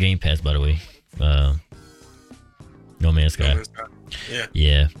 that's on Game Pass, by the way. No Man's Sky.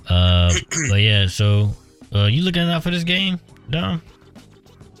 Yeah. But yeah, so you looking out for this game, Dom?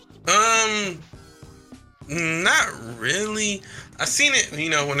 Not really. I seen it,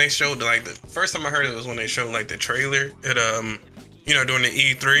 when they showed like the first time I heard it was when they showed like the trailer at during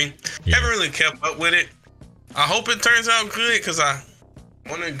the E3. Yeah. Haven't really kept up with it. I hope it turns out good because I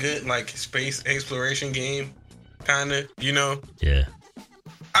want a good like space exploration game, kinda, Yeah.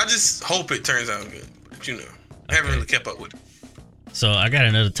 I just hope it turns out good, but I haven't really kept up with it. So I got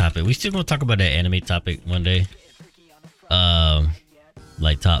another topic. We still gonna talk about that anime topic one day.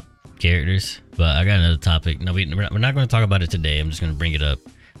 Like top characters, but I got another topic. No, we're not going to talk about it today. I'm just going to bring it up.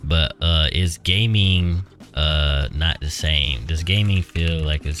 But is gaming not the same? Does gaming feel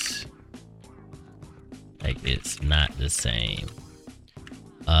like it's not the same?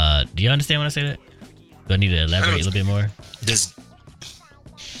 Do you understand when I say that? Do I need to elaborate a little bit more?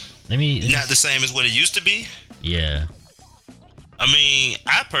 Not the same as what it used to be? Yeah. I mean,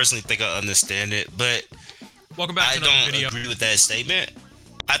 I personally think I understand it, but welcome back to I another video. agree with that statement.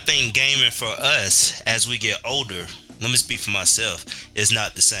 I think gaming for us, as we get older, let me speak for myself, is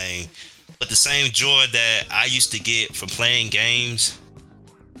not the same. But the same joy that I used to get from playing games,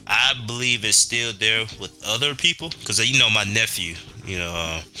 I believe it's still there with other people. Because, my nephew, You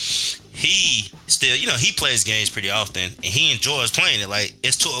know, he still, you know, he plays games pretty often and he enjoys playing it. Like,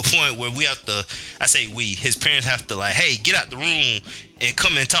 it's to a point where we have to, I say we, his parents have to like, hey, get out the room and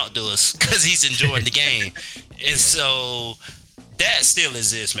come and talk to us because he's enjoying the game. And so that still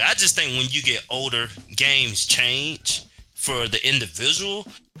exists, man. I just think when you get older, games change for the individual.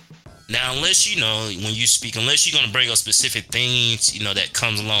 Now, unless, you know, when you speak, unless you're going to bring up specific things, you know, that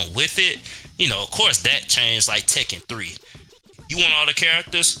comes along with it, you know, of course that changed, like Tekken 3. You want all the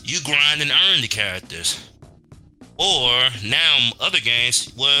characters, you grind and earn the characters. Or now other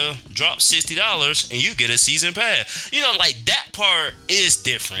games, well, drop $60 and you get a season pass. You know, like that part is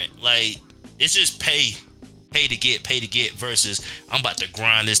different. Like, it's just pay to get versus I'm about to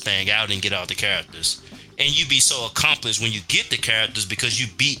grind this thing out and get all the characters. And you be so accomplished when you get the characters because you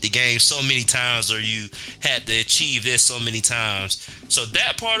beat the game so many times or you had to achieve this so many times. So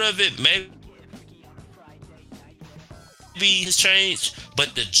that part of it maybe has changed,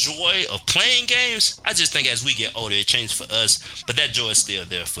 but the joy of playing games, I just think as we get older, it changed for us. But that joy is still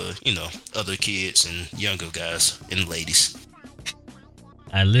there for, you know, other kids and younger guys and ladies.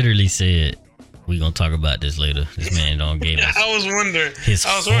 I literally said we gonna talk about this later. This man don't give us I was wondering. his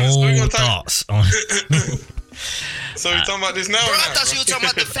whole thoughts on. So we're talking about this now? Bro, I thought you were talking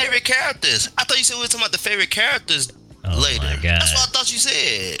about the favorite characters. I thought you said we were talking about the favorite characters later. My God. That's what I thought you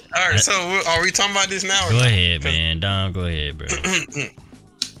said. All right, so are we talking about this now? Go ahead, man. Dom, go ahead, bro.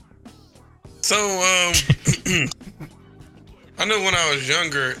 So, I know when I was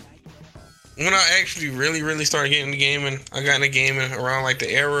younger, when I actually really started getting into gaming, I got into gaming around like the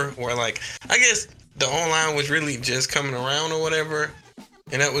era where, like, I guess the online was really just coming around or whatever,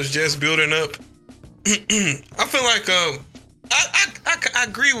 and that was just building up. I feel like I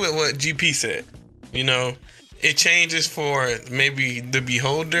agree with what GP said. You know, it changes for maybe the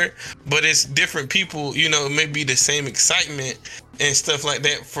beholder, but it's different people. You know, maybe the same excitement and stuff like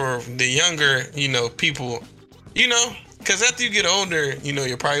that for the younger, you know, people. You know. Because after you get older, you know,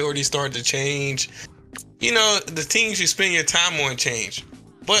 your priorities start to change. You know, the things you spend your time on change.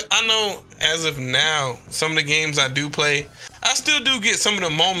 But I know as of now, some of the games I do play, I still do get some of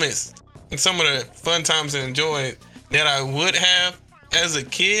the moments and some of the fun times and enjoy that I would have as a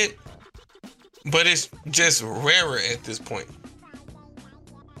kid. But it's just rarer at this point.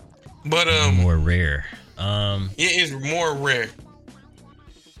 But more rare. It is more rare.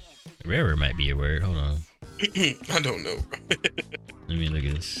 Rarer might be a word. Hold on. I don't know. Let me look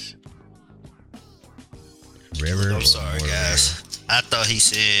at this. Rarer. I'm sorry, guys. Rare? I thought he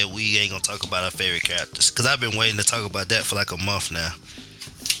said we ain't gonna talk about our favorite characters because I've been waiting to talk about that for like a month now.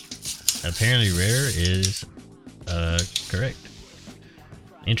 Apparently, rare is correct.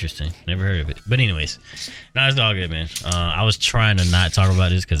 Interesting. Never heard of it. But anyways, no, it's all good, man. I was trying to not talk about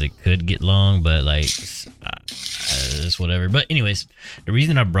this because it could get long, but like, it's whatever. But anyways, the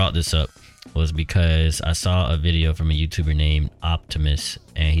reason I brought this up was because I saw a video from a YouTuber named Optimus,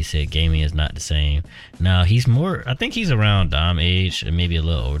 and he said gaming is not the same. Now he's more, I think he's around Dom age, and maybe a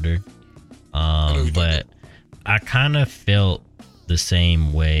little older. But I kind of felt the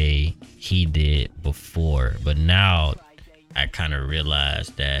same way he did before, but now I kind of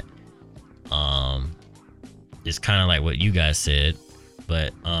realized that it's kind of like what you guys said,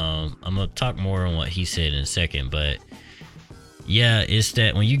 but I'm gonna talk more on what he said in a second. But yeah, it's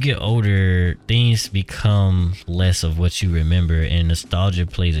that when you get older, things become less of what you remember, and nostalgia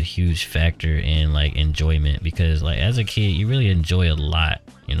plays a huge factor in like enjoyment, because like as a kid you really enjoy a lot,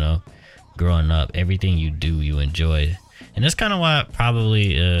 you know, growing up. Everything you do you enjoy, and that's kind of why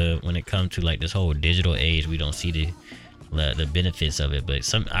probably when it comes to like this whole digital age, we don't see the benefits of it. But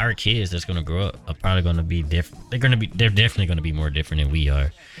some our kids that's gonna grow up are probably gonna be different. They're definitely gonna be more different than we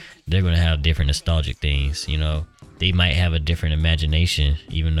are. They're gonna have different nostalgic things, you know. They might have a different imagination,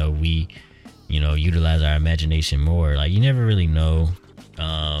 even though we, you know, utilize our imagination more. Like, you never really know.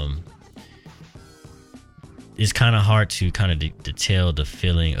 It's kind of hard to to tell the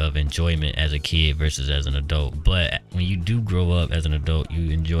feeling of enjoyment as a kid versus as an adult. But when you do grow up as an adult, you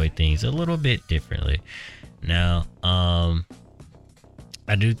enjoy things a little bit differently. Now,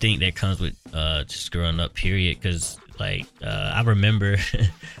 I do think that comes with just growing up, period. Because like I remember.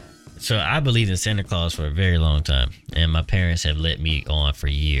 So I believed in Santa Claus for a very long time, and my parents have let me on for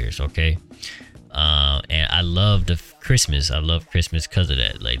years, okay? And I love Christmas. I love Christmas because of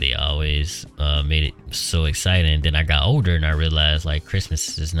that. Like, they always made it so exciting. And then I got older and I realized like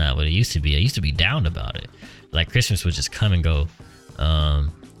Christmas is not what it used to be. I used to be down about it. Like, Christmas would just come and go.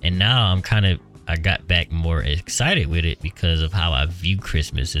 And now I'm kind of I got back more excited with it because of how I view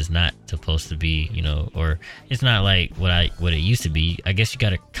Christmas. Is not supposed to be, you know, or it's not like what it used to be. I guess you got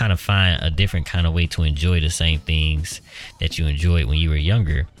to kind of find a different kind of way to enjoy the same things that you enjoyed when you were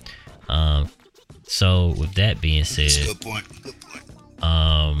younger. So with that being said, Good point. Good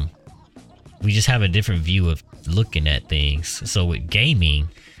point. We just have a different view of looking at things. So with gaming,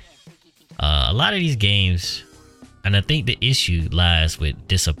 a lot of these games, and I think the issue lies with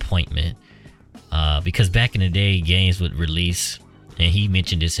disappointment, because back in the day, games would release, and he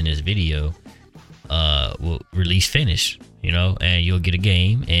mentioned this in his video, will release finish, you know, and you'll get a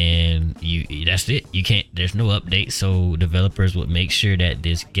game and that's it. You can't, there's no update. So developers would make sure that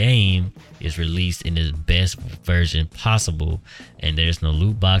this game is released in the best version possible, and there's no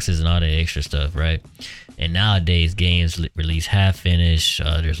loot boxes and all that extra stuff, right? And nowadays games release half finish.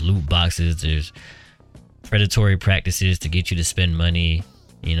 There's loot boxes, there's predatory practices to get you to spend money.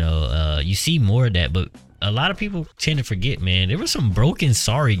 You know, you see more of that, but a lot of people tend to forget, man, there were some broken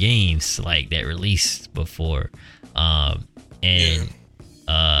sorry games like that released before. And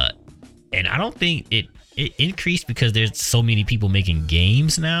I don't think it increased because there's so many people making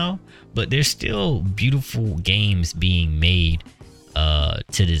games now, but there's still beautiful games being made to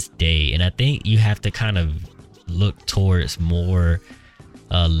this day. And I think you have to kind of look towards more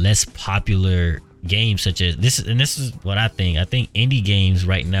less popular games such as this, and this is what I think indie games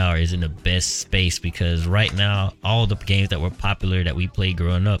right now is in the best space, because right now all the games that were popular that we played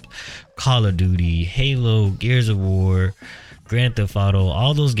growing up, Call of Duty, Halo, Gears of War, Grand Theft Auto,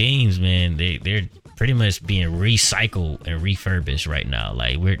 all those games, man, they're pretty much being recycled and refurbished right now.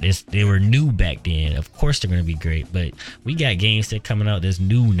 Like they were new back then. Of course they're gonna be great, but we got games that coming out that's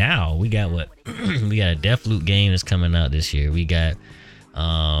new now. We got we got a Deathloop game that's coming out this year. We got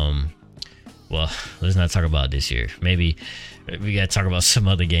well, let's not talk about this year. Maybe we gotta talk about some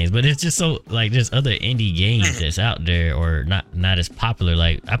other games, but it's just so like there's other indie games that's out there or not as popular.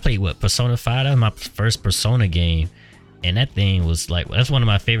 Like I played Persona 5. That was my first Persona game, and that thing was like, that's one of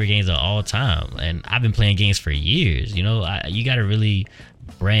my favorite games of all time. And I've been playing games for years. You know, you gotta really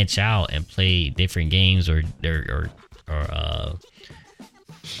branch out and play different games or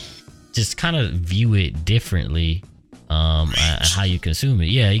just kind of view it differently. How you consume it.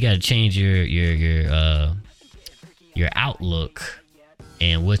 Yeah, you got to change your outlook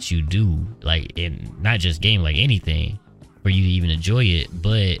and what you do, like in not just game, like anything, for you to even enjoy it.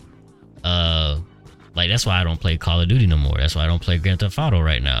 But like that's why I don't play Call of Duty no more. That's why I don't play Grand Theft Auto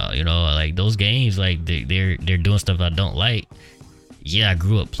right now. You know, like those games, like they're doing stuff I don't like. Yeah, I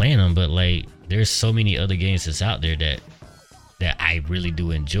grew up playing them, but like there's so many other games that's out there that I really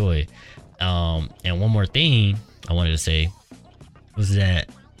do enjoy. And one more thing I wanted to say was that,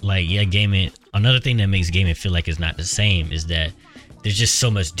 like, yeah, gaming, another thing that makes gaming feel like it's not the same is that there's just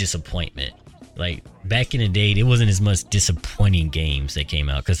so much disappointment. Like back in the day, there wasn't as much disappointing games that came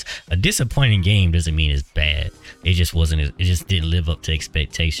out, because a disappointing game doesn't mean it's bad. It just wasn't, it just didn't live up to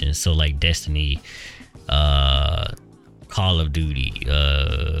expectations. So like Destiny, Call of Duty,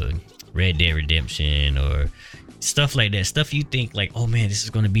 Red Dead Redemption, or stuff like that, stuff you think like, oh man, this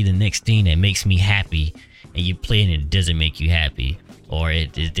is going to be the next thing that makes me happy, and you play it and it doesn't make you happy, or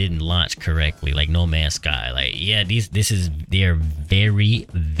it didn't launch correctly, like No Man's Sky. Like, yeah, they're very,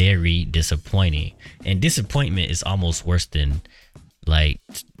 very disappointing, and disappointment is almost worse than like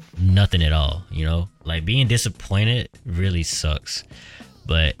nothing at all, you know? Like being disappointed really sucks,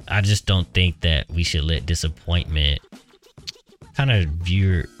 but I just don't think that we should let disappointment kind of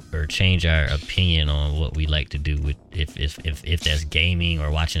view or change our opinion on what we like to do with if that's gaming or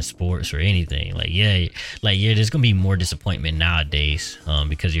watching sports or anything. Like yeah, there's gonna be more disappointment nowadays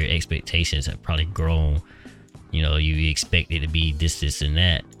because your expectations have probably grown. You know, you expect it to be this and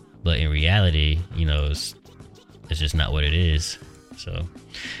that, but in reality, you know, it's just not what it is. So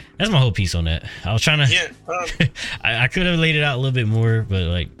that's my whole piece on that. I was trying to I could have laid it out a little bit more, but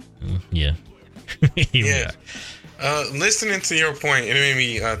like yeah. Yeah. Listening to your point, it made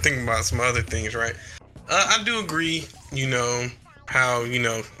me think about some other things, right? I do agree, you know, how, you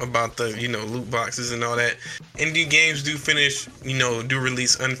know, about the, you know, loot boxes and all that. Indie games do finish, you know, do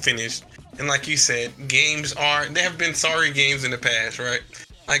release unfinished. And like you said, there have been sorry games in the past, right?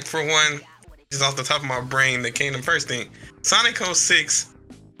 Like for one, just off the top of my brain that came the first thing, Sonic 06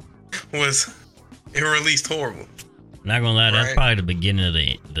 it released horrible. Not gonna lie, that's probably the beginning of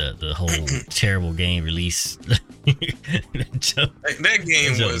the whole terrible game release. That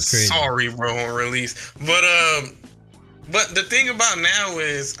game was sorry, bro, on release. But the thing about now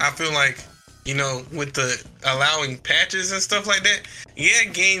is, I feel like, you know, with the allowing patches and stuff like that, yeah,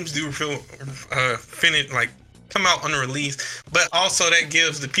 games do feel come out unreleased, but also that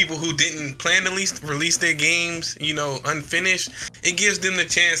gives the people who didn't plan to release their games, you know, unfinished, it gives them the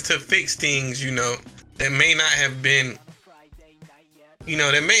chance to fix things, you know, that may not have been, you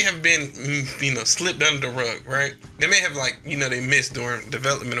know, that may have been, you know, slipped under the rug, right? They may have, like, you know, they missed during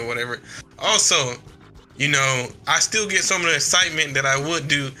development or whatever. Also, you know, I still get some of the excitement that I would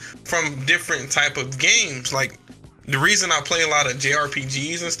do from different type of games. Like, the reason I play a lot of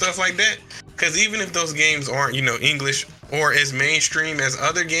JRPGs and stuff like that, because even if those games aren't, you know, English or as mainstream as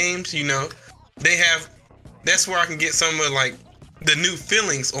other games, you know, they have, that's where I can get some of, like, the new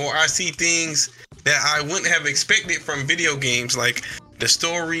feelings, or I see things that I wouldn't have expected from video games, like the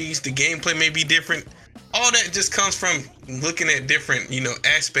stories, the gameplay may be different. All that just comes from looking at different, you know,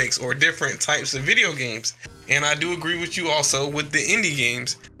 aspects or different types of video games. And I do agree with you also with the indie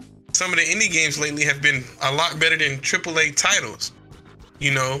games. Some of the indie games lately have been a lot better than AAA titles,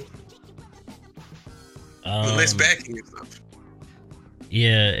 you know, with less backing and stuff.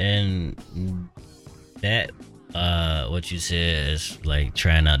 Yeah, and that what you said is like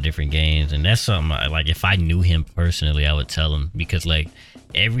trying out different games, and that's something like if I knew him personally, I would tell him, because like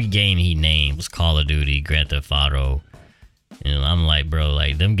every game he named was Call of Duty, Grand Theft Auto, and I'm like, bro,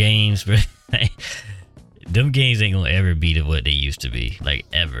 like them games, bro, them games ain't gonna ever be to what they used to be, like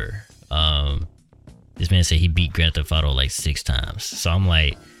ever. This man said he beat Grand Theft Auto like 6 times, so I'm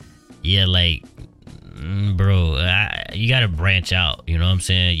like, yeah, like, bro, you gotta branch out, you know what I'm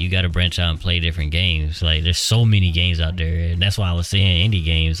saying? You gotta branch out and play different games. Like, there's so many games out there, and that's why I was saying indie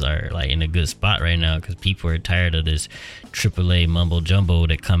games are like in a good spot right now, because people are tired of this AAA mumbo jumbo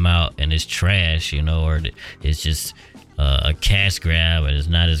that come out and it's trash, you know, or it's just a cash grab and it's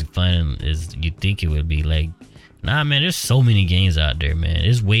not as fun as you think it would be. Like, nah, man, there's so many games out there, man.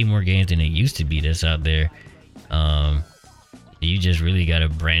 There's way more games than there used to be that's out there. You just really gotta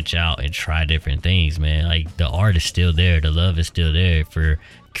branch out and try different things, man. Like, the art is still there, the love is still there for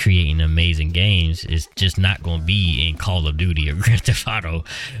creating amazing games. It's just not gonna be in Call of Duty or Grand Theft Auto,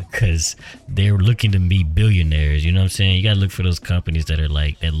 because they're looking to be billionaires. You know what I'm saying? You gotta look for those companies that are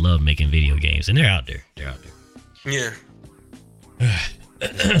like, that love making video games, and they're out there. They're out there. Yeah.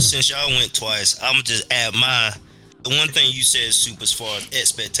 Since y'all went twice, I'm gonna just add the one thing you said, Super, as far as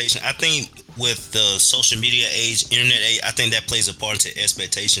expectation. I think with the social media age, internet age, I think that plays a part into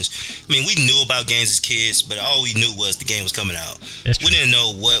expectations. I mean, we knew about games as kids, but all we knew was the game was coming out. We didn't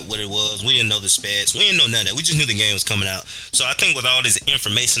know what it was. We didn't know the specs. We didn't know none of that. We just knew the game was coming out. So I think with all this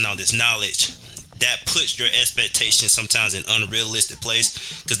information, all this knowledge, that puts your expectations sometimes in unrealistic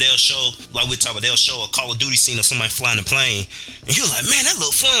place, because they'll show, like we talk about, they'll show a Call of Duty scene of somebody flying a plane, and you're like, man, that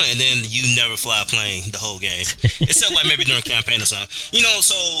look fun, and then you never fly a plane the whole game, except like maybe during a campaign or something, you know.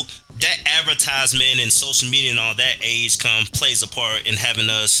 So that advertisement and social media and all that age plays a part in giving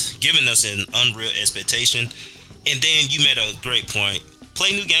us an unreal expectation. And then you made a great point.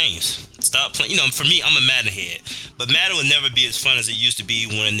 Play new games. Stop playing. You know, for me, I'm a Madden head, but Madden will never be as fun as it used to be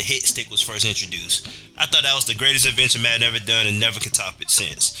when the hit stick was first introduced. I thought that was the greatest invention Madden ever done, and never can top it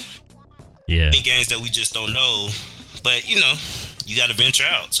since. Yeah. Games that we just don't know, but you know, you got to venture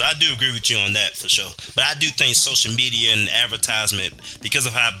out. So I do agree with you on that for sure. But I do think social media and advertisement, because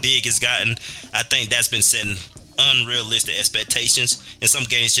of how big it's gotten, I think that's been setting unrealistic expectations, and some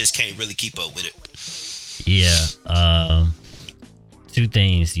games just can't really keep up with it. Yeah. 2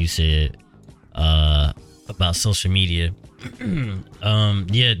 things you said about social media.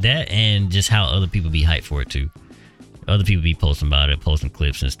 Yeah, that, and just how other people be hyped for it too. Other people be posting about it, posting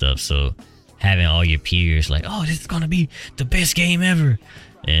clips and stuff. So having all your peers like, oh, this is gonna be the best game ever,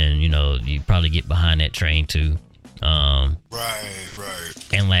 and you know, you probably get behind that train too. Right.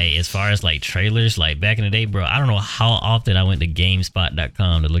 And like, as far as like trailers, like back in the day, bro, I don't know how often I went to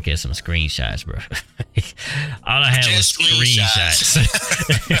GameSpot.com to look at some screenshots, bro. All I had was screenshots.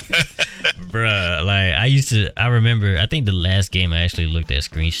 Bruh, like I remember, I think the last game I actually looked at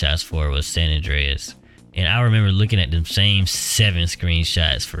screenshots for was San Andreas. And I remember looking at them same 7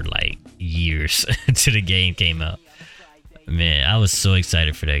 screenshots for like years until the game came out. Man, I was so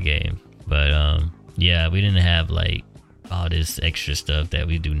excited for that game. But yeah, we didn't have like all this extra stuff that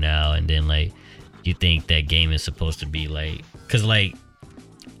we do now. And then like, you think that game is supposed to be like, because like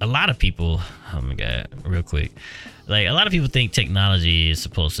a lot of people, oh my god, real quick, like a lot of people think technology is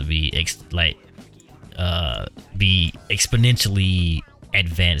supposed to be be exponentially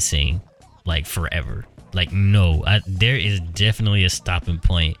advancing like forever. Like, no, there is definitely a stopping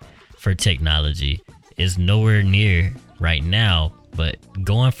point for technology. It's nowhere near right now, but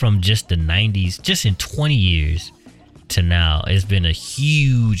going from just the 90s, just in 20 years to now, it's been a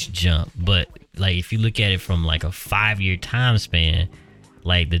huge jump. But like, if you look at it from like a 5-year time span,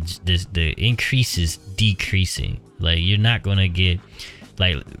 like the increase is decreasing. Like you're not gonna get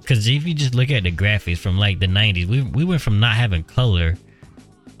like, because if you just look at the graphics from like the 90s, we went from not having color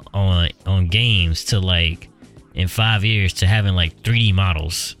on games to like in 5 years to having like 3D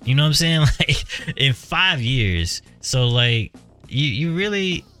models. You know what I'm saying? Like in 5 years. So like you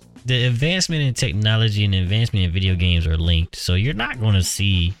really, the advancement in technology and the advancement in video games are linked. So you're not going to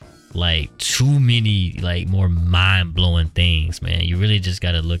see like too many like more mind-blowing things, man. You really just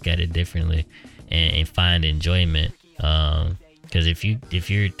got to look at it differently and find enjoyment. Because if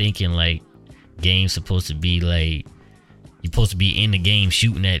you're thinking like games supposed to be like, you're supposed to be in the game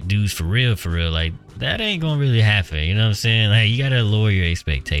shooting at dudes for real, like that ain't gonna really happen. You know what I'm saying? Like you gotta lower your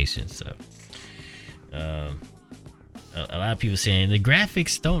expectations. So a lot of people saying the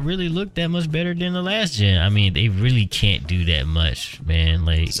graphics don't really look that much better than the last gen. I mean, they really can't do that much, man.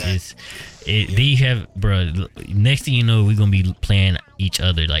 Like exactly. They have, bro, next thing you know, we're gonna be playing each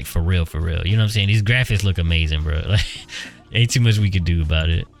other like for real. You know what I'm saying? These graphics look amazing, bro. Like ain't too much we could do about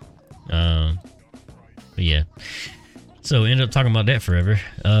it. But yeah. So we ended up talking about that forever.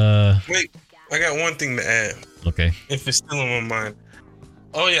 Wait, I got one thing to add. Okay. If it's still on my mind.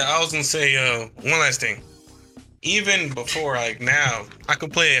 Oh yeah, I was gonna say one last thing. Even before, like now, I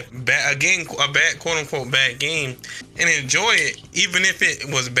could play a bad quote unquote bad game and enjoy it, even if it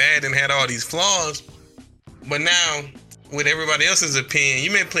was bad and had all these flaws. But now, with everybody else's opinion, you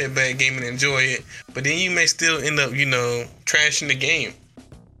may play a bad game and enjoy it, but then you may still end up, trashing the game.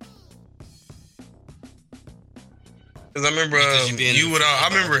 Because I remember I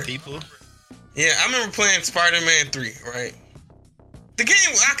remember people. Yeah, I remember playing Spider-Man 3, right? The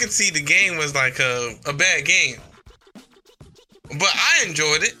game, I could see the game was like a bad game. But I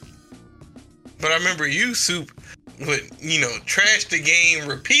enjoyed it. But I remember you, Soup, would, trash the game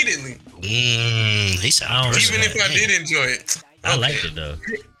repeatedly. He sounds even if I did enjoy it. I liked it though.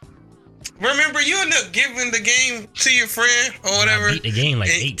 Remember, you ended up giving the game to your friend or whatever. I beat the game like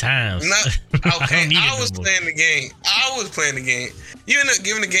 8 times. Okay, I was playing the game. You ended up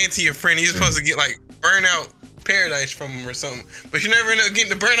giving the game to your friend. You're supposed to get like Burnout Paradise from him or something, but you never ended up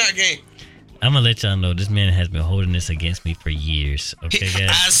getting the Burnout game. I'm gonna let y'all know this man has been holding this against me for years. Okay, guys.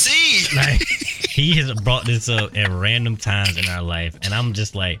 I see. Like, he has brought this up at random times in our life, and I'm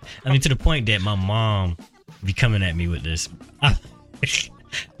just like, to the point that my mom be coming at me with this.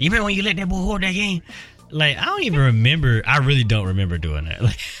 You remember when you let that boy hold that game? Like, I don't even remember. I really don't remember doing that.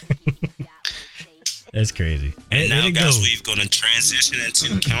 Like, that's crazy. And now, guys, we're gonna transition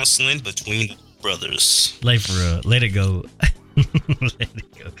into counseling between the brothers. Like, for real, let it go. Let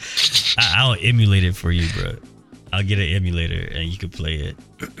it go. I'll emulate it for you, bro. I'll get an emulator and you can play it.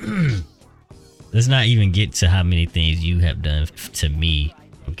 Let's not even get to how many things you have done to me.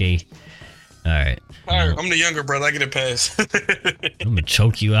 Okay. All right. I'm the younger brother. I get a pass. I'm gonna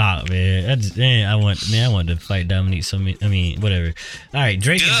choke you out, man. I want to fight Dominique. Whatever. All right,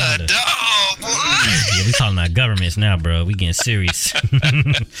 Drake and Donda. Yeah, we calling our governments now, bro. We getting serious.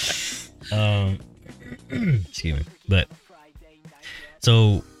 Excuse me, but.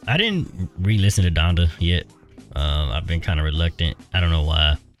 So I didn't re-listen to Donda yet. I've been kind of reluctant. I don't know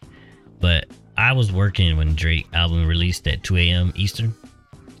why, but I was working when Drake album released at 2 a.m. Eastern,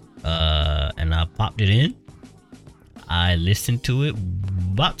 and I popped it in. I listened to it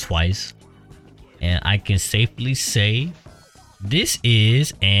about twice, and I can safely say this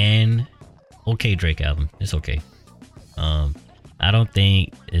is an okay Drake album. It's okay. I don't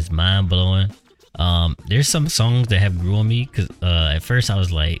think it's mind blowing. There's some songs that have grew on me because at first I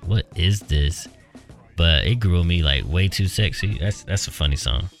was like, what is this? But it grew on me like Way Too Sexy. That's a funny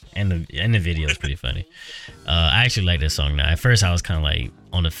song, and the video is pretty funny. I actually like this song now. At first I was kind of like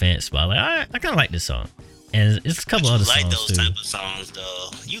on the fence, but I kind of like this song, and it's a couple other songs too. You like those type of songs though.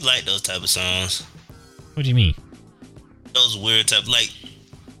 You like those type of songs. What do you mean? Those weird type, like,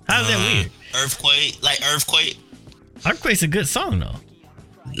 how's that weird? Earthquake. Earthquake's a good song though.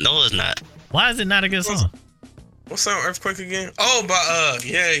 No, it's not. Why is it not a good song? What song? Earthquake again? Oh, by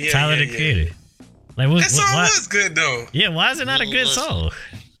Tyler the Creator. Like, that song was good though. Yeah, why is it not a good song?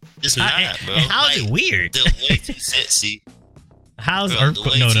 It's not, bro. How is it weird? They're way too sexy. How's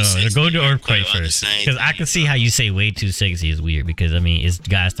Earthquake? No. Go to Earthquake first, because I can see how you say Way Too Sexy is weird. Because it's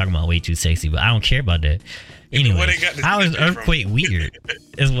guys talking about Way Too Sexy, but I don't care about that. Anyway, how is Earthquake weird?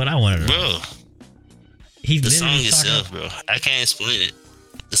 Is what I want to know. Bro, the song itself, bro. I can't explain it.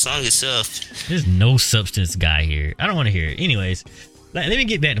 The song itself. There's no substance guy here. I don't want to hear it. Anyways, let me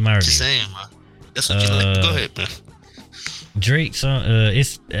get back to my review. Just saying, man. That's what you like. Go ahead, man. Drake song.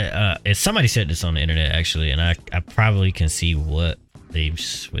 It's somebody said this on the internet actually, and I probably can see what they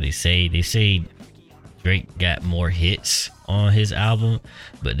say. They say Drake got more hits on his album,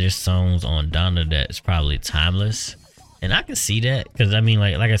 but there's songs on Donda that's probably timeless. And I can see that, because I mean,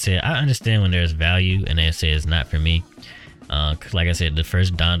 like I said, I understand when there's value and they say it's not for me. Like I said, the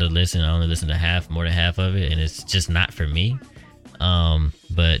first Donda listen, I only listened to more than half of it, and it's just not for me.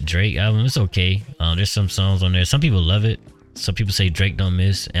 But Drake album, it's okay. There's some songs on there. Some people love it. Some people say Drake don't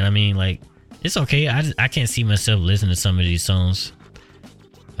miss, and I mean, like, it's okay. I can't see myself listening to some of these songs,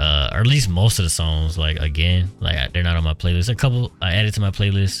 or at least most of the songs, like, again, like, they're not on my playlist. A couple I added to my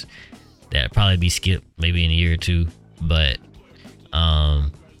playlist that probably be skipped maybe in a year or two, but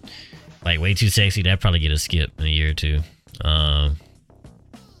like Way Too Sexy, that probably get a skip in a year or two. But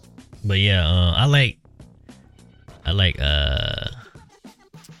yeah, I like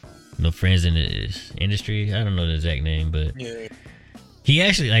no friends in the industry. I don't know the exact name, but Yeah. he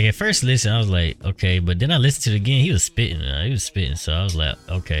actually, like, at first listen, I was like, okay, but then I listened to it again. He was spitting. So I was like,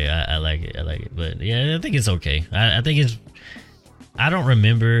 okay, I like it. But yeah, I think it's okay. I think I don't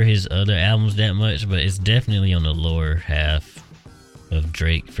remember his other albums that much, but it's definitely on the lower half of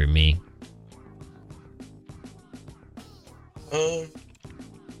Drake for me.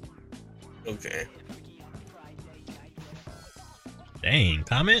 Okay. Dang,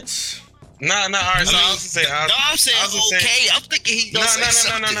 comments? Nah. All right. So I was saying. I'm saying okay. I'm thinking he gonna say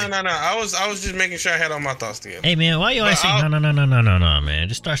something. No. I was just making sure I had all my thoughts together. Hey man, why you always saying no, man?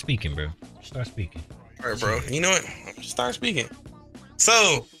 Just start speaking, bro. Start speaking. All right, bro. You know what? Start speaking.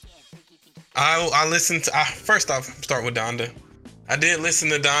 So, I listened to. First off, start with Donda. I did listen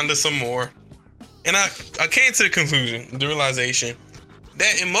to Donda some more, and I came to the conclusion, the realization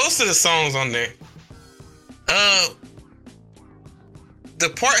that in most of the songs on there, the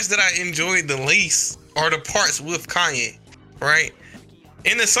parts that I enjoyed the least are the parts with Kanye, right?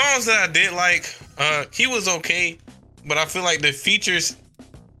 In the songs that I did like, he was okay, but I feel like the features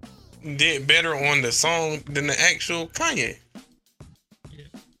did better on the song than the actual Kanye. Yeah.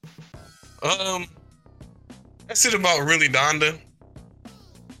 That's it about really Donda.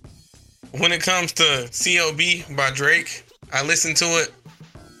 When it comes to CLB by Drake, I listened to it,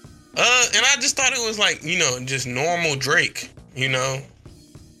 and I just thought it was like, just normal Drake,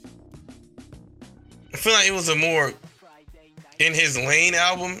 I feel like it was a more in his lane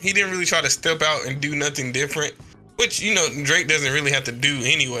album. He didn't really try to step out and do nothing different, which Drake doesn't really have to do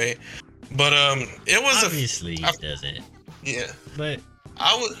anyway. But it was obviously he doesn't. Yeah, but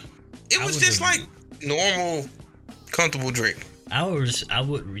it was just like normal, comfortable Drake. I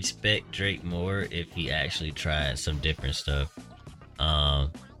would respect Drake more if he actually tried some different stuff.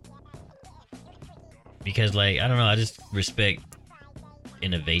 Because, like, I don't know, I just respect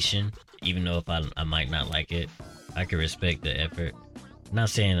innovation. Even though if I might not like it, I can respect the effort. I'm not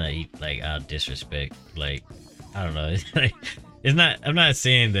saying that I'll disrespect, like, I don't know. It's not. I'm not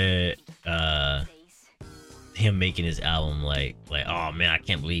saying that him making his album like oh man, I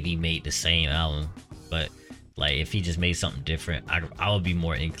can't believe he made the same album. But like if he just made something different, I would be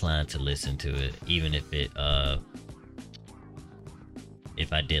more inclined to listen to it, even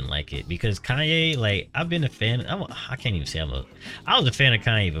if I didn't like it. Because Kanye, like, I've been a fan. I can't even say I was a fan of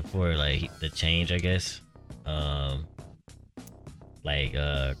Kanye before, like, the change, I guess. College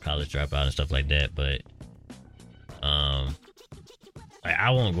Dropout and stuff like that. But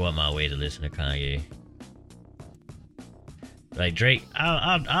I won't go out my way to listen to Kanye. Like Drake,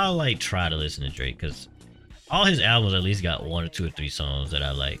 I'll like try to listen to Drake, because all his albums at least got 1 or 2 or 3 songs that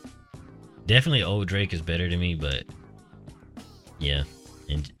I like. Definitely old Drake is better than me, but yeah.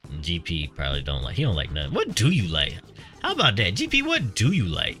 And GP probably don't like. He don't like nothing. What do you like? How about that, GP? What do you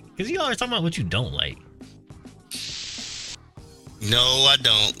like? Because you always talking about what you don't like. No, I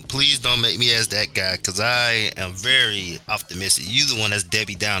don't. Please don't make me as that guy, because I am very optimistic. You the one that's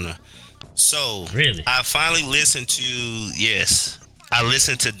Debbie Downer. So really, I finally listened to I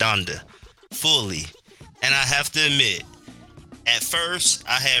listened to Donda fully, and I have to admit, at first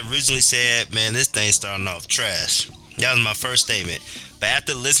I had originally said, "Man, this thing starting off trash." That was my first statement. But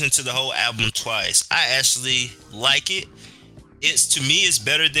after listening to the whole album twice, I actually like it. To me, it's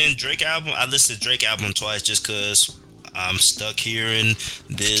better than Drake album. I listened to Drake album twice just because I'm stuck here in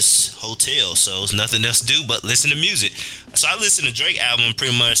this hotel, so there's nothing else to do but listen to music. So I listened to Drake album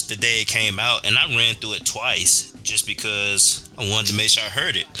pretty much the day it came out, and I ran through it twice just because I wanted to make sure I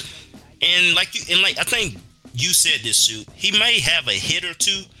heard it. And I think you said this, Shoot. He may have a hit or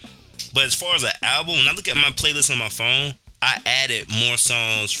two, but as far as an album, when I look at my playlist on my phone, I added more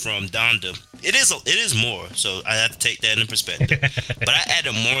songs from Donda. It is more, so I have to take that into perspective. But I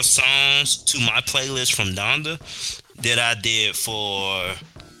added more songs to my playlist from Donda than I did for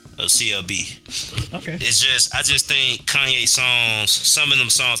CLB. Okay. I just think Kanye songs, some of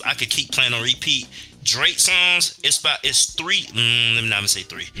them songs I could keep playing on repeat Drake songs, it's three. Let me not even say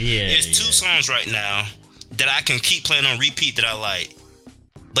three. Yeah, it's two songs right now that I can keep playing on repeat that I like,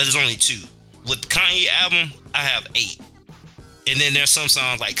 but it's only two. With Kanye album, I have 8, and then there's some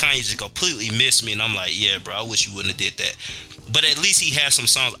songs like Kanye just completely missed me, and I'm like, yeah, bro, I wish you wouldn't have did that. But at least he has some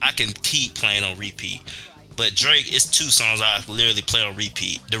songs I can keep playing on repeat. But Drake, it's 2 songs I literally play on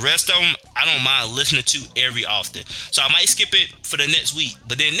repeat. The rest of them, I don't mind listening to every often. So I might skip it for the next week.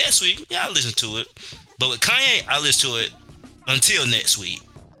 But then next week, yeah, I listen to it. But with Kanye, I listen to it until next week.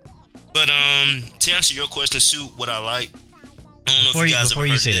 But to answer your question, Sue, what I like. I don't know if you guys ever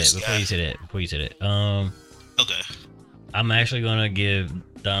heard this guy. Before you say that. Okay. I'm actually gonna give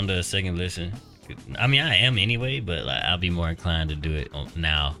Donda a second listen. I mean, I am anyway, but like, I'll be more inclined to do it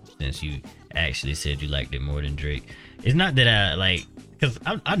now since you actually said you liked it more than Drake. It's not that I like, because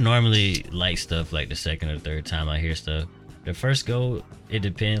I normally like stuff like the second or third time I hear stuff. The first go, it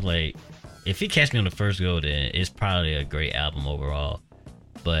depends. Like, if it catch me on the first go, then it's probably a great album overall.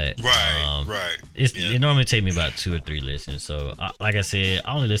 But right. It normally take me about 2 or 3 listens. So like I said,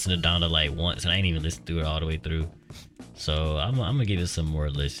 I only listen to Donda like once, and I ain't even listened to it all the way through. So I'm gonna give it some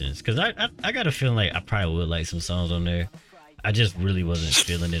more listens, because I got a feeling like I probably would like some songs on there. I just really wasn't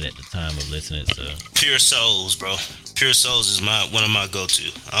feeling it at the time of listening. So Pure Souls, bro. Pure Souls is one of my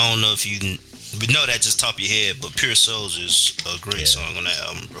go-to. I don't know if you know that just top of your head, but Pure Souls is a great song on that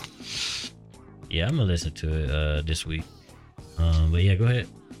album, bro. Yeah, I'm gonna listen to it this week. But yeah, go ahead.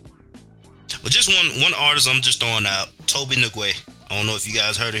 But just one artist I'm just throwing out, Toby Nugwe. I don't know if you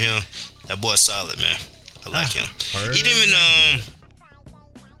guys heard of him. That boy's solid, man. I like him. He didn't even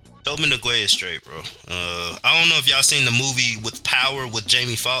Toby Nugwe is straight, bro. I don't know if y'all seen the movie with Power with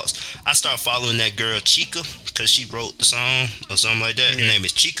Jamie Foxx. I started following that girl Chica because she wrote the song or something like that. Her name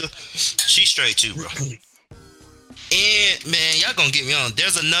is Chica. She's straight too, bro. And man, y'all gonna get me on.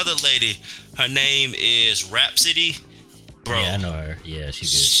 There's another lady. Her name is Rhapsody. Bro, yeah, I know her. Yeah,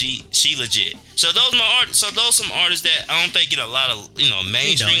 she's good. She legit. So those my artists. So those some artists that I don't think get a lot of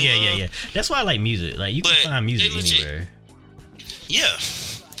mainstream. Yeah. That's why I like music. Like you can find music anywhere. Yeah,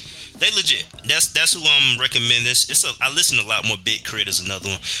 they legit. That's who I'm recommending. I listen to a lot more. Big Crit is another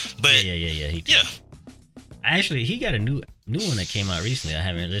one. But yeah. Actually, he got a new one that came out recently. I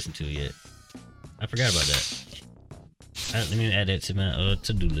haven't listened to it yet. I forgot about that. Let me add that to my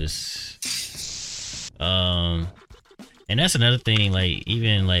to-do list. And that's another thing, like,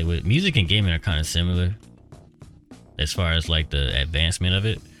 even like with music and gaming are kind of similar as far as like the advancement of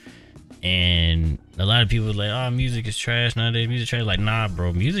it. And a lot of people are like, oh, music is trash nowadays, music trash. Like, nah,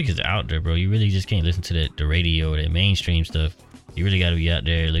 bro, music is out there, bro. You really just can't listen to the radio or that mainstream stuff. You really gotta be out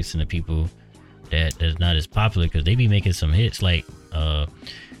there listening to people that's not as popular, because they be making some hits. Like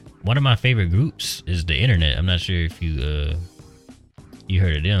one of my favorite groups is The Internet. I'm not sure if you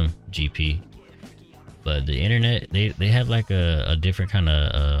heard of them, GP. But The Internet, they have like a different kind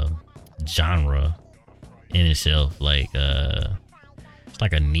of genre in itself. Like it's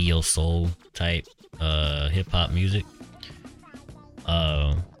like a neo soul type hip hop music.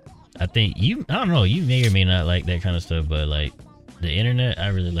 I think I don't know, you may or may not like that kind of stuff, but like The Internet, I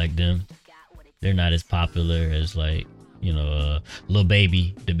really like them. They're not as popular as like, Lil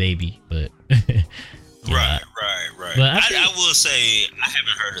Baby, the Baby, but Right. But I will say I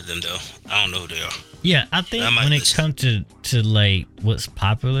haven't heard of them though. I don't know who they are. Yeah, I think when it comes to like what's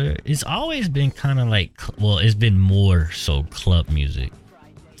popular, it's always been kind of like, well, it's been more so club music,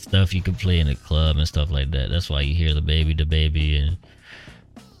 stuff you could play in a club and stuff like that. That's why you hear the baby, and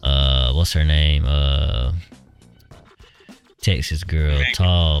what's her name? Texas Girl,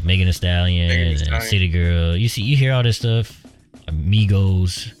 Tall, Megan Thee Stallion, and City Girl. You hear all this stuff,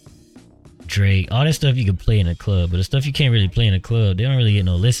 Amigos, Drake, all that stuff you can play in a club, but the stuff you can't really play in a club, they don't really get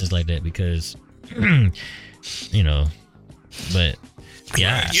no listens like that because, but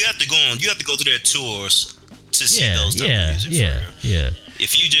yeah, you have to go to their tours to see those type of music. Yeah.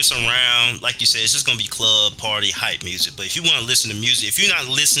 If you just around, like you said, it's just gonna be club, party, hype music. But if you want to listen to music, if you're not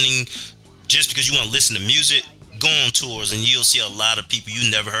listening just because you want to listen to music, go on tours and you'll see a lot of people you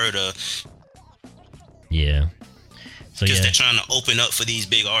never heard of. Yeah. So because they're trying to open up for these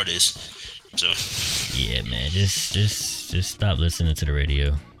big artists. So yeah, man, just stop listening to the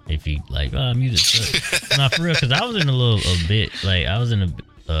radio if you like. Oh, music sucks. Nah, for real, because I was in a bit like I was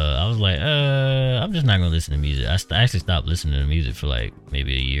like, I'm just not gonna listen to music. I actually stopped listening to music for like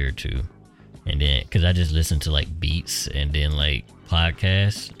maybe a year or two, and then because I just listened to like beats and then like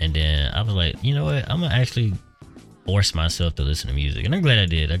podcasts, and then I was like, you know what, I'm gonna actually force myself to listen to music, and I'm glad I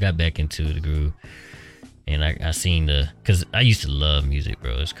did. I got back into the groove. And I seen because I used to love music,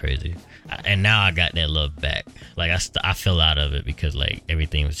 bro. It's crazy. And now I got that love back. Like I fell out of it because like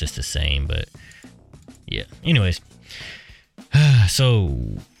everything was just the same. But Yeah. Anyways, so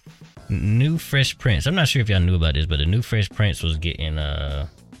new Fresh Prince. I'm not sure if y'all knew about this, but the new Fresh Prince was getting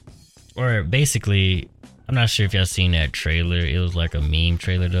or basically, I'm not sure if y'all seen that trailer. It was like a meme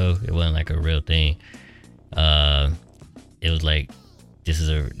trailer though. It wasn't like a real thing. It was like this is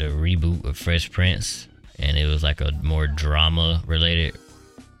the reboot of Fresh Prince, and it was like a more drama related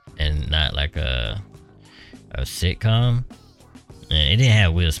and not like a sitcom. And it didn't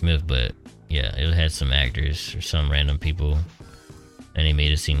have Will Smith, but yeah, it had some actors or some random people, and they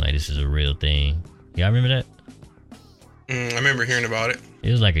made it seem like this is a real thing. Y'all remember that? I remember hearing about it.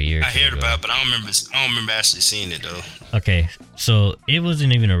 It was like a year. I heard about it, but I don't remember actually seeing it though. Okay, so it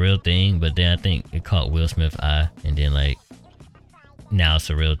wasn't even a real thing, but then I think it caught Will Smith's eye, and then like now it's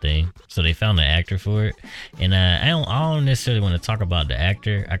a real thing. So they found an actor for it, and I don't necessarily want to talk about the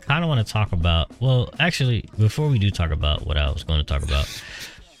actor. I kind of want to talk about. Well, actually, before we do talk about what I was going to talk about,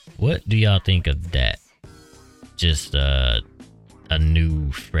 what do y'all think of that? Just a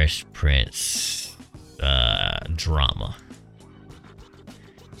new Fresh Prince drama.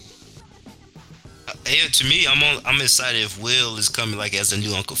 To me, I'm excited if Will is coming like as a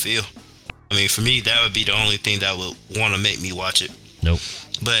new Uncle Phil. I mean, for me, that would be the only thing that would want to make me watch it. Nope.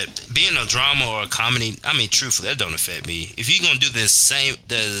 But being a drama or a comedy, I mean, truthfully, that don't affect me. If you're gonna do the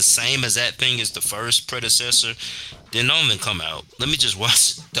same as that thing as the first predecessor, then don't even come out. Let me just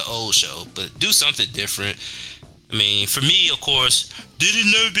watch the old show, but do something different. I mean, for me, of course, did it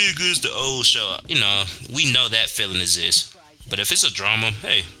never be as good as the old show? You know, we know that feeling exists. But if it's a drama,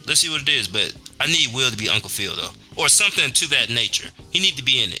 hey, let's see what it is. But I need Will to be Uncle Phil though, or something to that nature. He need to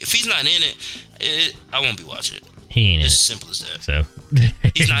be in it. If he's not in it, I won't be watching it. He ain't it's in as simple as that. So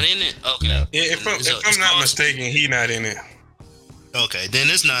he's not in it. Okay. No. Yeah, if I'm not mistaken, he not in it. Okay, then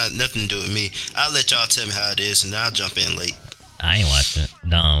it's not nothing to do with me. I'll let y'all tell me how it is, and I'll jump in late. I ain't watching it.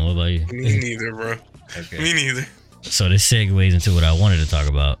 Don, what about you? Me neither, bro. Okay. Me neither. So this segues into what I wanted to talk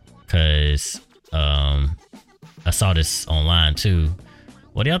about, because I saw this online too.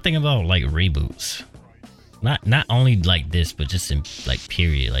 What do y'all think about like reboots? Not only like this, but just in like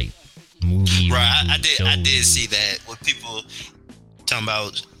period, like movie. Right, reboot, I did see that. What people talking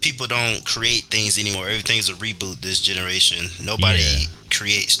about? People don't create things anymore. Everything's a reboot this generation. Nobody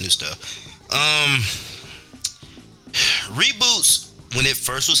creates new stuff. Reboots, when it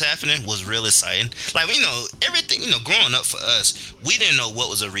first was happening, was real exciting. Like, you know, everything, you know, growing up for us, we didn't know what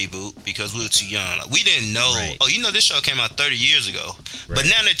was a reboot because we were too young. Like, we didn't know, right. Oh, you know, this show came out 30 years ago. Right. But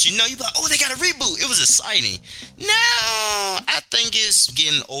now that you know, you're like, oh, they got a reboot. It was exciting. Now, I think it's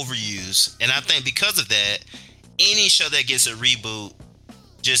getting overused. And I think because of that, any show that gets a reboot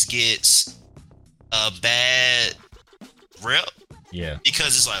just gets a bad rep. Yeah.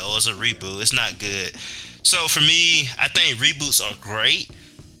 Because it's like, oh, it's a reboot. It's not good. So for me, I think reboots are great.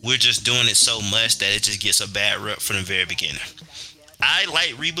 We're just doing it so much that it just gets a bad rep from the very beginning. I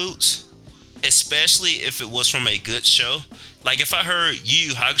like reboots, especially if it was from a good show. Like if I heard Yu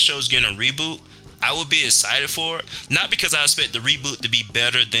Yu Hakusho's getting a reboot, I would be excited for it. Not because I expect the reboot to be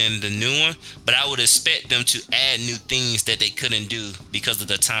better than the new one, but I would expect them to add new things that they couldn't do because of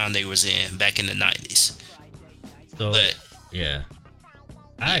the time they was in back in the 90s. So, but, yeah.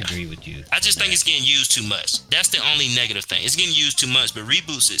 I agree with you. I just think it's getting used too much. That's the only negative thing. It's getting used too much, but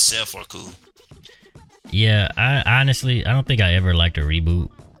reboots itself are cool. Yeah, I honestly, I don't think I ever liked a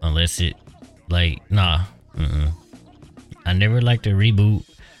reboot unless it, like, nah. I never liked a reboot.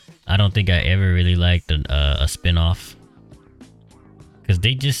 I don't think I ever really liked a spinoff. Because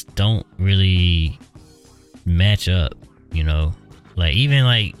they just don't really match up, you know? Like, even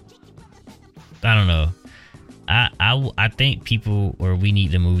like, I don't know. I think people, or we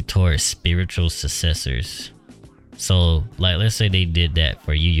need to move towards spiritual successors. So, like, let's say they did that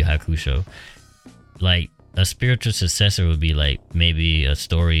for Yu Yu Hakusho. Like, a spiritual successor would be like maybe a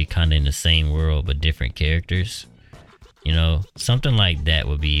story kind of in the same world but different characters. You know, something like that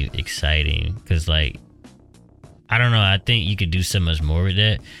would be exciting. Because, like, I don't know. I think you could do so much more with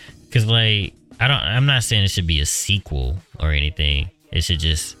that. Because, like, I'm not saying it should be a sequel or anything. It should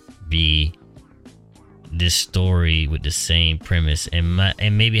just be this story with the same premise and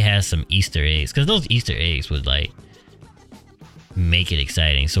maybe has some Easter eggs, because those Easter eggs would like make it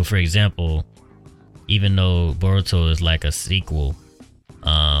exciting. So for example, even though Boruto is like a sequel,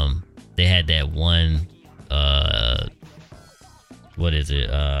 they had that one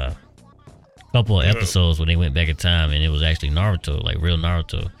couple of episodes when they went back in time and it was actually Naruto, like real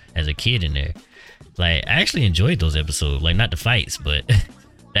Naruto as a kid in there. Like, I actually enjoyed those episodes, like not the fights, but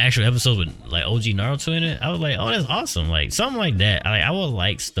the actual episodes with like OG Naruto in it. I was like, oh, that's awesome. Like something like that. I would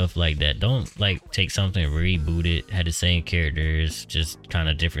like stuff like that. Don't like take something and reboot it, had the same characters, just kind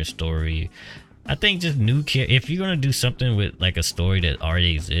of different story. I think just new if you're gonna do something with like a story that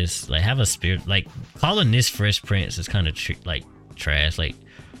already exists, like have a spirit. Like calling this Fresh Prince is kind of like trash. Like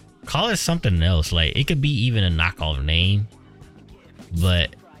call it something else. Like it could be even a knockoff name,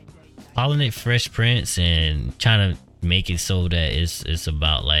 but calling it Fresh Prince and trying to make it so that it's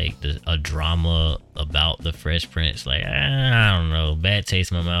about like a drama about the Fresh Prince. Like I don't know, bad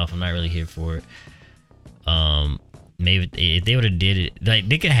taste in my mouth. I'm not really here for it. Maybe if they would have did it, like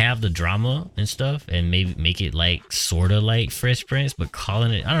they could have the drama and stuff and maybe make it like sort of like Fresh Prince, but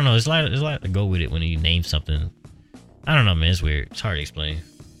calling it, I don't know, it's like to go with it when you name something. I don't know, man, it's weird. It's hard to explain.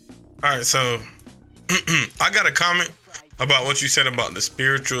 All right, so I got a comment about what you said about the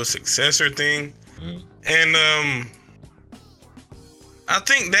spiritual successor thing. And I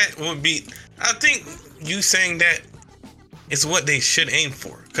think that would be, I think you saying that is what they should aim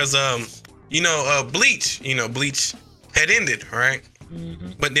for, because Bleach had ended, right?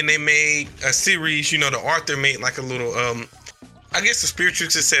 But then they made a series, the author made like a little I guess a spiritual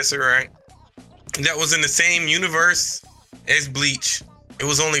successor, right? That was in the same universe as Bleach. It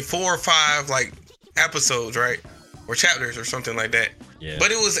was only 4 or 5 like episodes, right? Or chapters or something like that. Yeah.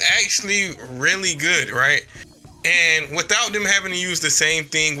 But it was actually really good, right? And without them having to use the same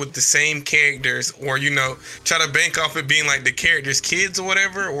thing with the same characters, or try to bank off it being like the characters' kids or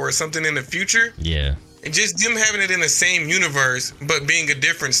whatever, or something in the future. Yeah. And just them having it in the same universe, but being a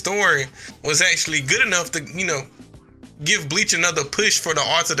different story, was actually good enough to, give Bleach another push for the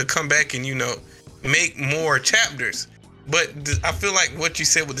author to come back and, make more chapters. But I feel like what you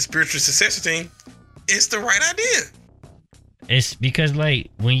said with the spiritual successor thing, it's the right idea. It's because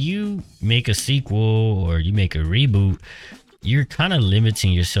like when you make a sequel or you make a reboot, you're kind of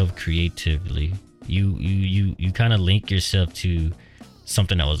limiting yourself creatively. You kind of link yourself to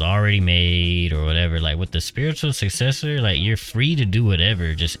something that was already made or whatever. Like with the spiritual successor, like you're free to do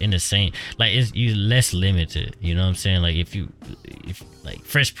whatever, just in the same, like you're less limited, you know what I'm saying? Like if like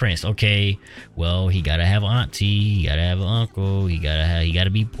Fresh Prince, okay, well, he gotta have an auntie, he gotta have an uncle, he gotta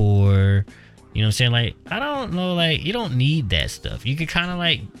be poor, you know what I'm saying? Like I don't know, like you don't need that stuff. You could kind of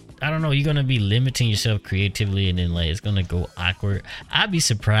like, I don't know, you're gonna be limiting yourself creatively, and then like it's gonna go awkward. I'd be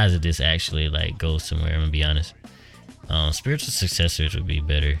surprised if this actually like goes somewhere, I'm gonna be honest. Spiritual successors would be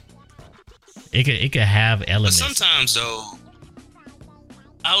better. It could have elements. But sometimes though,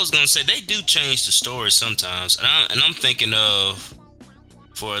 I was gonna say they do change the story sometimes, and I'm thinking of,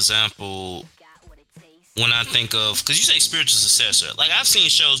 for example, when I think of, because you say spiritual successor, like I've seen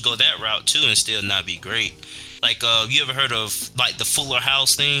shows go that route too and still not be great. Like you ever heard of like the Fuller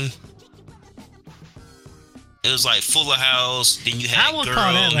House thing? It was like Fuller House. Then you had I would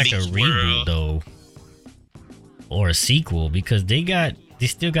call that like a reboot though, or a sequel, because they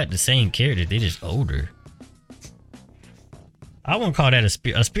still got the same character. They just older. I wouldn't call that a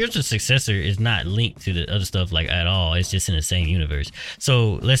spiritual successor. Is not linked to the other stuff like at all. It's just in the same universe.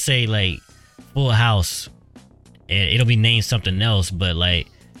 So let's say like Full House, and it'll be named something else, but like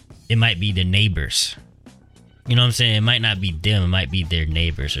it might be the neighbors. You know what I'm saying? It might not be them. It might be their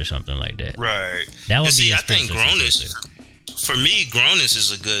neighbors or something like that. Right. That would be. I think Grownish. For me, Grownish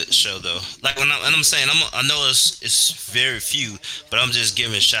is a good show though. Like I'm saying, I know it's very few, but I'm just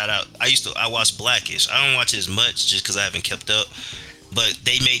giving a shout out. I watched Blackish. I don't watch it as much just because I haven't kept up. But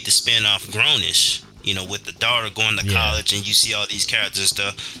they made the spin-off Grownish, with the daughter going to college, and you see all these characters and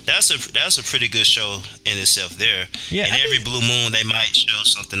stuff. That's a pretty good show in itself there. Yeah. And every blue moon they might show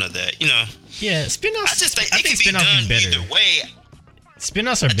something of that. Yeah, spin-offs. I just think it can be done better. Either way.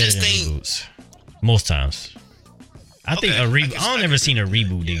 Spin-offs are better than reboots most times. I think a reboot. I don't ever seen a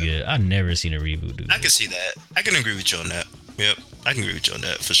reboot do good. I've never seen a reboot do good. I can see that. I can agree with you on that. Yep, I can agree with you on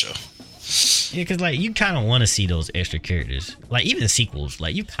that for sure. Yeah, because like you kind of want to see those extra characters, like even sequels.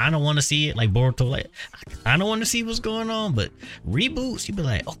 Like you kind of want to see it, like Boruto. Like I kind of want to see what's going on, but reboots, you be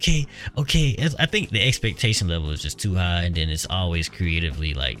like, okay. I think the expectation level is just too high, and then it's always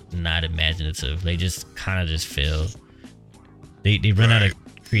creatively like not imaginative. They just kind of just fail. They run out of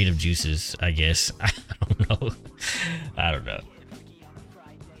creative juices, I guess. I don't know.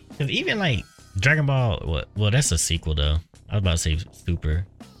 Because even like Dragon Ball, well, that's a sequel though. I was about to say Super.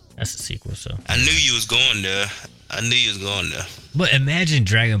 That's a sequel, so. I knew you was going there. But imagine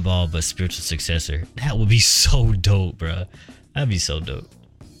Dragon Ball, but spiritual successor. That would be so dope, bro. That'd be so dope.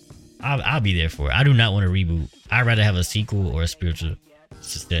 I'll be there for it. I do not want to reboot. I'd rather have a sequel or a spiritual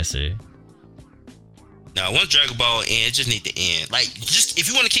successor. Now, once Dragon Ball ends, it just need to end. Like, just if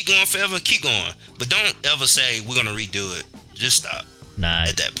you want to keep going forever, keep going. But don't ever say we're gonna redo it. Just stop. Nah.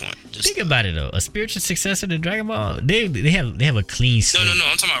 At that point, just think about it though. A spiritual successor to Dragon Ball, they have a clean slate. No.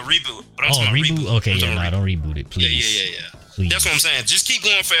 I'm talking about reboot. But I'm talking about reboot. Okay, yeah, don't reboot it, please. Yeah. Please. That's what I'm saying. Just keep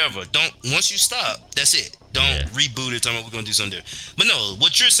going forever. Don't once you stop, that's it. Don't Yeah. reboot it. Tell me we're gonna do something different. But no,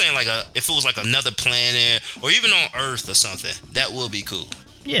 what you're saying, like if it was like another planet or even on Earth or something, that will be cool.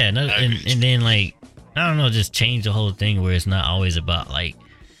 Yeah, no, I agree with you. and then like I don't know, just change the whole thing where it's not always about like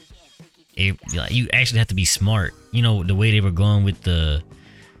you actually have to be smart. You know, the way they were going with the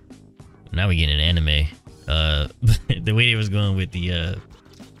now we getting an anime. The way they was going with the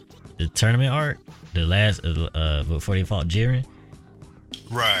tournament art, the last before they fought Jiren.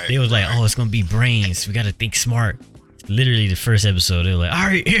 Right. They was like, oh, it's gonna be brains. We gotta think smart. Literally the first episode, they were like, all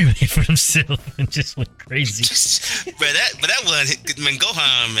right, anime for themselves and just went crazy. but that one, man,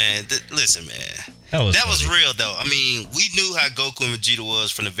 Gohan, man. Listen, man. That was funny. real though. I mean, we knew how Goku and Vegeta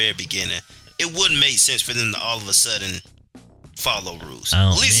was from the very beginning. It wouldn't make sense for them to all of a sudden follow rules.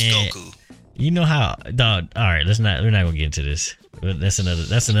 Oh, At least man. Goku. You know how, dog. All right, we're not gonna get into this. That's another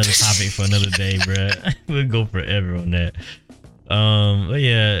topic for another day, bruh. We'll go forever on that. But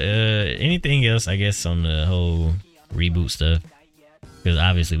yeah, anything else, I guess, on the whole reboot stuff? Because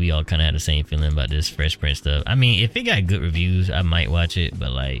obviously we all kind of had the same feeling about this Fresh Prince stuff. I mean, if it got good reviews, I might watch it,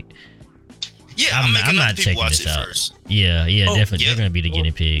 but like, Yeah, I'm making not other people checking watch this it out. first. Yeah, Oh, definitely, yeah. they're gonna be the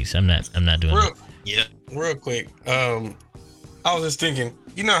guinea pigs. I'm not doing Real, it. Yeah. real quick. I was just thinking,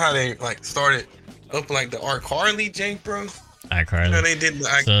 you know how they like started up like the iCarly jank, bro? iCarly. You know they did the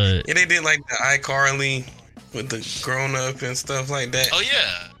So yeah, they did like the iCarly with the grown up and stuff like that. Oh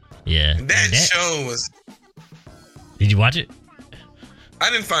yeah. yeah, That show was. Did you watch it? I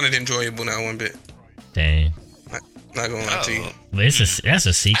didn't find it enjoyable not one bit. Dang, Not gonna lie to you. Oh. but that's a I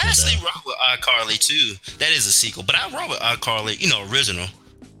sequel actually though. rock with iCarly too. That is a sequel, but I rock with iCarly, original.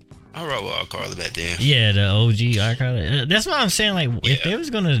 I rock with iCarly back then. Yeah, the OG iCarly. That's what I'm saying. Like, if Yeah. they was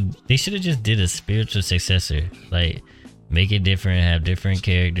gonna, they should have just did a spiritual successor. Like, make it different, have different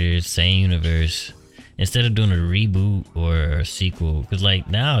characters, same universe, instead of doing a reboot or a sequel. Because like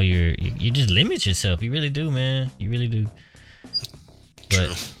now you just limit yourself. You really do, man. You really do. True.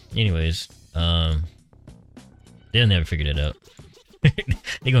 But anyways, they'll never figure that out.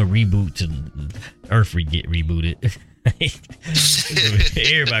 They're gonna reboot to Earth get rebooted.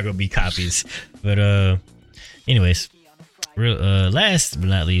 Everybody gonna be copies. But anyways, last but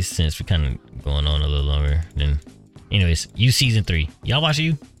not least, since we're kind of going on a little longer, then anyways, You season 3. Y'all watch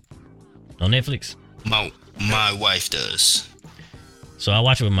You on Netflix? My wife does. So I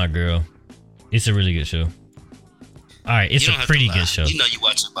watch it with my girl. It's a really good show. All right, it's You a don't have to pretty lie. good show. You know you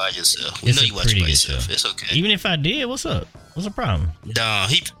watch it by yourself. We It's know a you watch it pretty by good yourself. show. It's okay. Even if I did, what's up? What's the problem? Dom,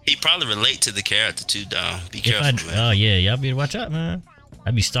 he probably relate to the character too, Dom. Be If I, careful, man. oh yeah, y'all better watch out, man.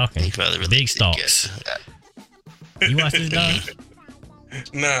 I be stalking. He probably relate Big to the stalks. character. You watch this, dog?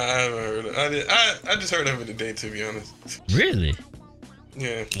 Nah, I haven't heard of it. I just heard of it today, to be honest. Really?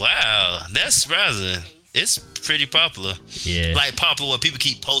 Yeah. Wow, that's surprising. It's pretty popular. Yeah. Like popular where people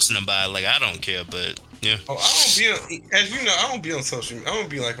keep posting about it. Like I don't care, but yeah. Oh, I don't be on, as you know, I don't be on social media. I don't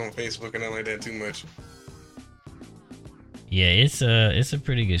be like on Facebook and not like that too much. Yeah, it's a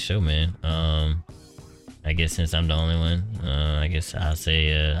pretty good show, man. I guess since I'm the only one, I guess I'll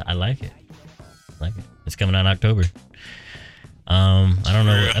say I like it. Like it. It's coming out in October. I don't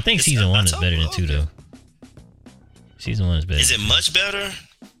know. I think It's season 1 is October, better than 2 okay. though. Season 1 is better. Is it much better?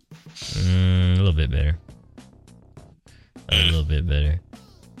 A little bit better. A little bit better.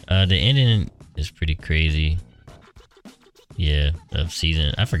 The ending is pretty crazy. Yeah, of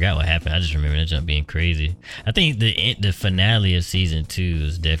season. I forgot what happened. I just remember that jump being crazy. I think the finale of season 2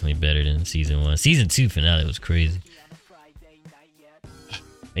 is definitely better than season 1. Season 2 finale was crazy.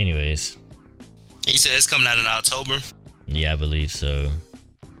 Anyways, You said it's coming out in October. yeah, I believe so.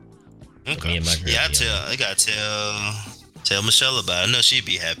 Me Okay. and my girl Yeah, be on I gotta tell Michelle about it. I know she'd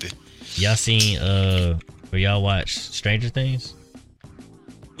be happy. Y'all seen where y'all watch Stranger Things?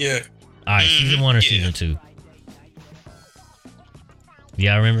 Yeah. All right, season 1 or yeah. season 2?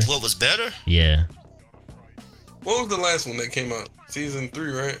 Y'all remember? What was better? Yeah. What was the last one that came out? Season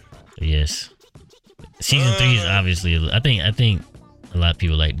 3, right? Yes. Season 3 is obviously. I think a lot of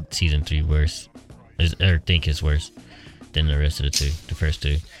people like season 3 worse, or think it's worse than the rest of the two. The first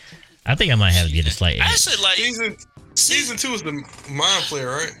two. I think I might have to get a slight. I said like Season 2 is the Mind Player,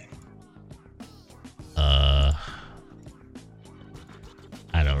 right?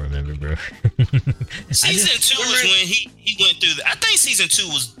 I don't remember, bro. Season 2 was when he went through. I think season 2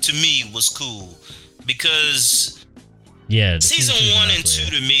 was cool because Yeah. season 2 is 1 Mind and Player.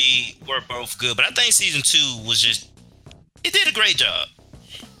 2 to me were both good, but I think season 2 was just it did a great job.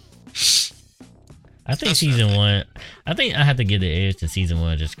 I think That's season not 1. I think I have to give the edge to season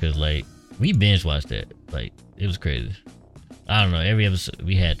 1 just because like we binge watched that. Like it was crazy. I don't know. Every episode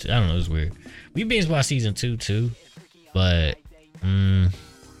we had to. I don't know. It was weird. We binge watched season 2 too. but I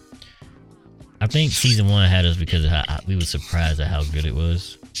think season 1 had us because of how we were surprised at how good it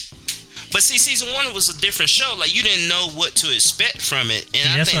was. But see, season 1 was a different show. Like, you didn't know what to expect from it,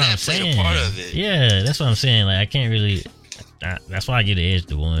 and I think that played a part of it. Yeah, that's what I'm saying. Like, I can't really. That's why I give the edge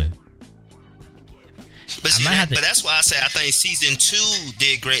to 1. But see, but that's why I say I think season 2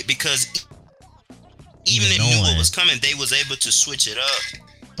 did great because even if they knew what was coming, they was able to switch it up.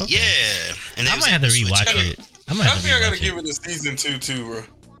 Okay. Yeah, and I might have to rewatch it. I think I gotta give it a season 2 too, bro.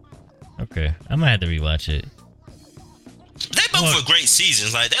 Okay, I might have to rewatch it. They both were great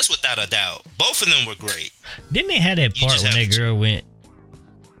seasons, like that's without a doubt. Both of them were great. Didn't they have that part when that girl went?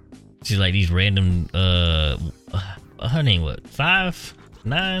 She's like these random. Her name what? 5,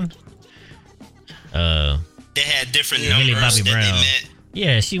 9. They had different numbers Bobby that Brown. they met.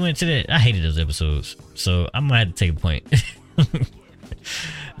 Yeah, she went to that. I hated those episodes, so I might have to take a point. I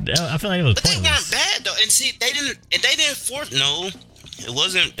feel like it was but pointless. They weren't bad though, and see, they didn't force. No, it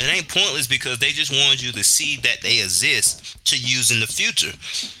wasn't. It ain't pointless because they just wanted you to see that they exist to use in the future.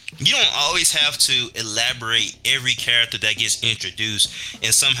 You don't always have to elaborate every character that gets introduced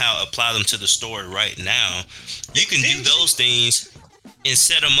and somehow apply them to the story right now. You can do those things and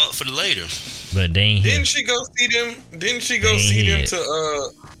set them up for the later. But they ain't didn't she go see them? Didn't she go see them to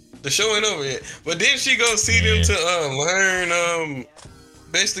the show ain't over yet? But didn't she go see them to learn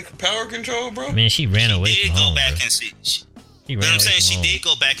basically power control, bro? Man, she ran away. She did from go home, back bro. and see. You know what I'm saying? She did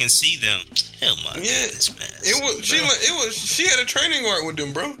go back and see them. Hell my goodness, man. It was she had a training arc with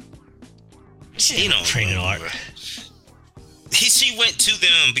them, bro. She don't training arc. She went to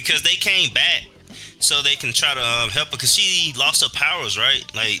them because they came back so they can try to help her because she lost her powers, right?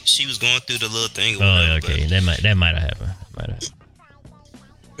 Like she was going through the little thing. Oh, okay. That might have happened.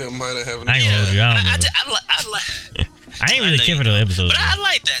 That might have happened. I ain't gonna hold you. I ain't really care for those episodes. But I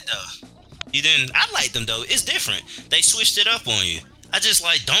like that though. You didn't. I like them though. It's different. They switched it up on you. I just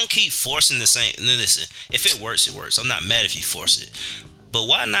like don't keep forcing the same. Listen, if it works, it works. I'm not mad if you force it. But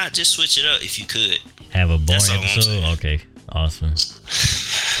why not just switch it up if you could? Have a boring episode? Okay, awesome.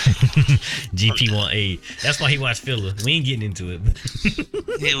 GP18. That's why he watched filler. We ain't getting into it.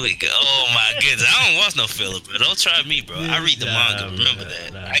 Here we go. Oh my goodness. I don't watch no filler, bro. Don't try me, bro. I read the manga. Remember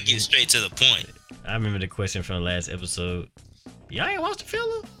that. I get straight to the point. I remember the question from the last episode. Y'all ain't watched the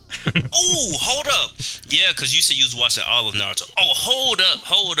filler? Oh, hold up. Yeah, because you said you was watching all of Naruto. Oh, hold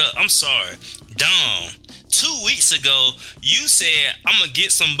up. I'm sorry. Dom, 2 weeks ago, you said, I'm going to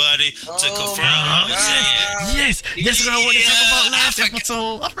get somebody to confirm what you said. Yes, that's what I wanted to talk about last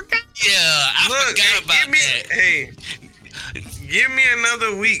episode. I forgot. Yeah, I forgot about that. Hey, give me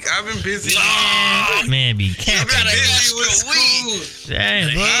another week. I've been busy. Man, be careful. You got an extra week.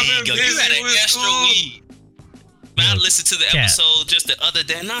 Dang, bro. You got an extra week. I listened to the episode just the other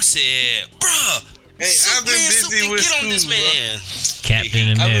day, and I said, "Bruh, hey, I've been busy with school, this man.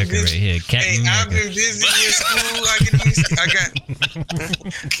 Captain America right here. Captain America. I've been busy with school. I got.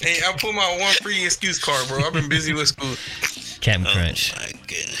 Hey, I put my one free excuse card, bro. I've been busy with school. Captain Crunch. Oh my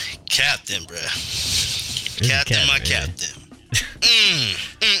goodness, Captain, bruh. Captain, my Captain.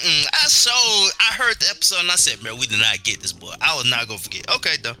 I heard the episode and I said, man, we did not get this boy. I was not gonna forget.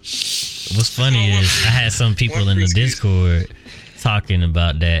 Okay, though. What's funny is I had some people in the Discord talking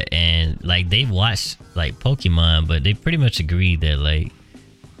about that, and like they watched like Pokemon, but they pretty much agreed that like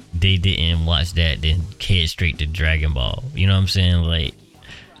they didn't watch that, then head straight to Dragon Ball. You know what I'm saying? Like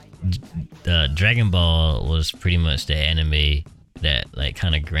Dragon Ball was pretty much the anime that like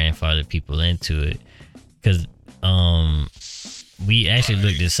kind of grandfathered people into it, because we actually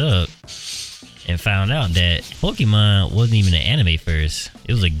looked this up and found out that Pokemon wasn't even an anime first.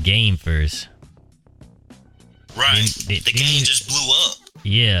 It was a game first. Right. The game just blew up.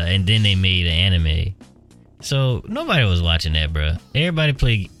 Yeah, and then they made an anime. So nobody was watching that, bro. Everybody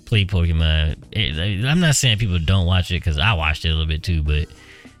played Pokemon. I'm not saying people don't watch it, because I watched it a little bit too, but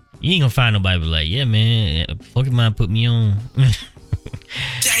you ain't gonna find nobody be like, yeah, man, Pokemon put me on.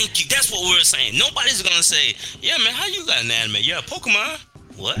 Thank you. That's what we were saying. Nobody's gonna say, yeah, man, how you got an anime? Yeah, Pokemon.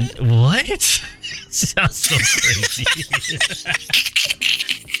 What? Sounds so crazy.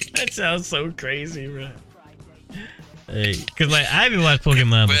 That sounds so crazy, bro. Hey, cause like I haven't watched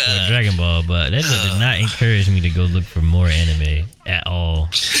Pokemon before Dragon Ball, but that did not encourage me to go look for more anime at all.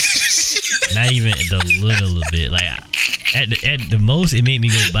 Not even the little bit. Like at the most, it made me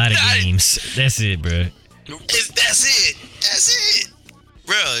go buy the games. That's it, bro. That's it,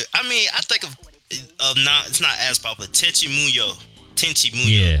 bro. I mean, I think of it's not as popular. Tenchi Muyo.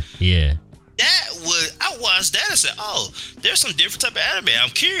 Yeah. I watched that and said, oh, there's some different type of anime. I'm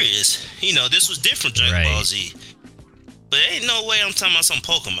curious. You know, this was different Dragon Ball Z. But ain't no way I'm talking about some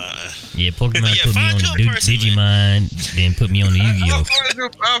Pokemon. Yeah, Pokemon Yeah, put me find on your the person, Digimon, then put me on the Yu-Gi-Oh.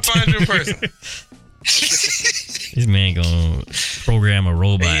 I'll find you in person. This man gonna program a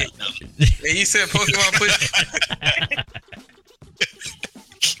robot. Hey, you said Pokemon push.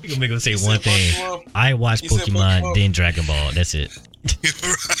 You gonna make him say You one said thing. Pokemon. I watch You said Pokemon, Pokemon. then Dragon Ball. That's it.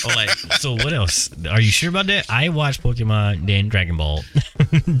 Oh, like, so what else? Are you sure about that? I watch Pokemon, then Dragon Ball.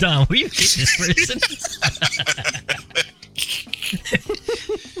 Dom, who you get this person?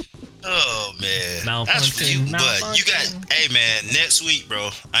 Oh man, Malfunction, that's for you. But you got, malfunction. hey man, next week, bro.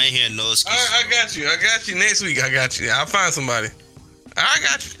 I ain't hearing no excuses. I got you. Next week, I got you. I'll find somebody. I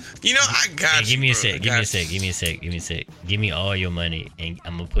got you. You know, I got Hey, you. give me a bro. sec. I Give me got a sec. Give me a sec. Give me a sec. Give me all your money, and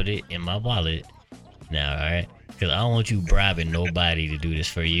I'm gonna put it in my wallet now. All right. Because I don't want you bribing nobody to do this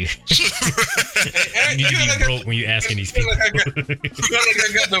for you. you. You need to be broke when you asking these feel people. like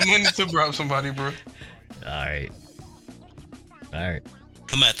I got the money to bribe somebody, bro. All right. I'm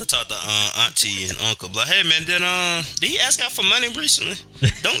gonna have to talk to auntie and uncle. Like, hey man, did he ask out for money recently?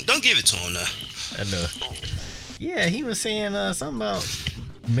 Don't give it to him now. I know. Yeah, he was saying something about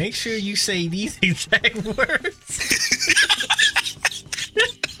make sure you say these exact words.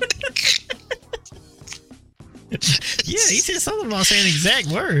 Yeah, he said something about saying exact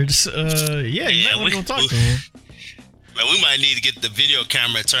words. Yeah, you might want to go talk to him. Man, we might need to get the video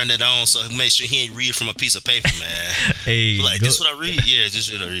camera, turn it on, so make sure he ain't read from a piece of paper, man. Hey, Like, this what I read? Yeah, this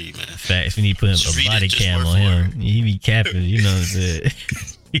what I read, man. facts. We need to put Just a read body it, just cam word on for him. He be capping, you know what I'm saying?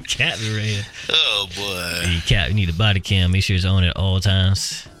 He capping right here. Oh boy. He cap. You need a body cam. Make sure it's on at all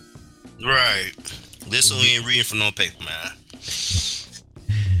times. Right. This one we ain't reading from no paper, man.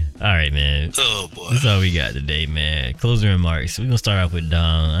 All right, man. Oh boy. That's all we got today, man. Closing remarks. We're gonna start off with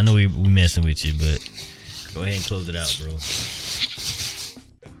Dom. I know we messing with you, but go ahead and close it out, bro.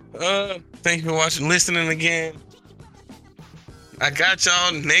 Thank you for watching, listening again. I got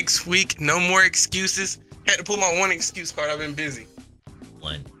y'all next week. No more excuses. Had to pull my one excuse card. I've been busy.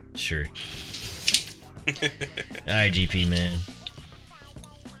 One. Sure. All right, GP, man.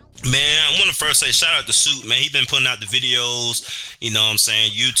 Man, I want to first say shout out to Suit, man. He been putting out the videos, you know what I'm saying,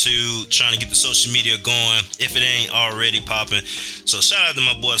 YouTube, trying to get the social media going, if it ain't already popping. So shout out to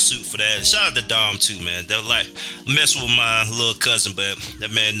my boy Suit for that. Shout out to Dom too, man. They're like mess with my little cousin, but that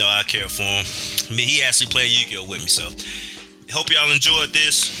man know I care for him. I mean, he actually played Yu-Gi-Oh with me, so hope y'all enjoyed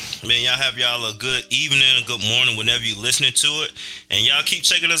this. Man, y'all have y'all a good evening, a good morning whenever you listening to it. And y'all keep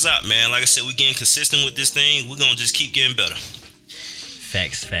checking us out, man. Like I said, we getting consistent with this thing. We're going to just keep getting better.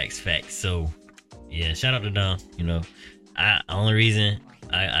 Facts. So, yeah, shout out to Dom. You know, only reason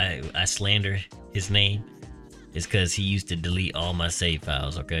I slander his name is because he used to delete all my save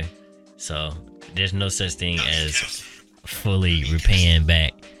files. Okay, so there's no such thing as fully repaying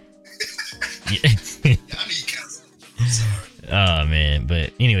back. Yeah. I'm sorry. Oh man,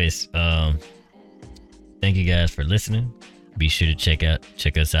 but anyways, thank you guys for listening. Be sure to check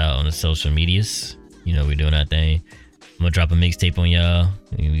us out on the social medias. You know, we're doing our thing. I'm gonna drop a mixtape on y'all.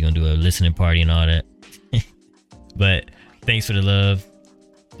 We're gonna do a listening party and all that. But thanks for the love.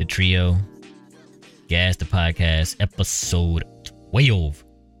 The trio. Gas the podcast episode 12.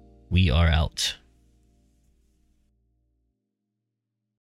 We are out.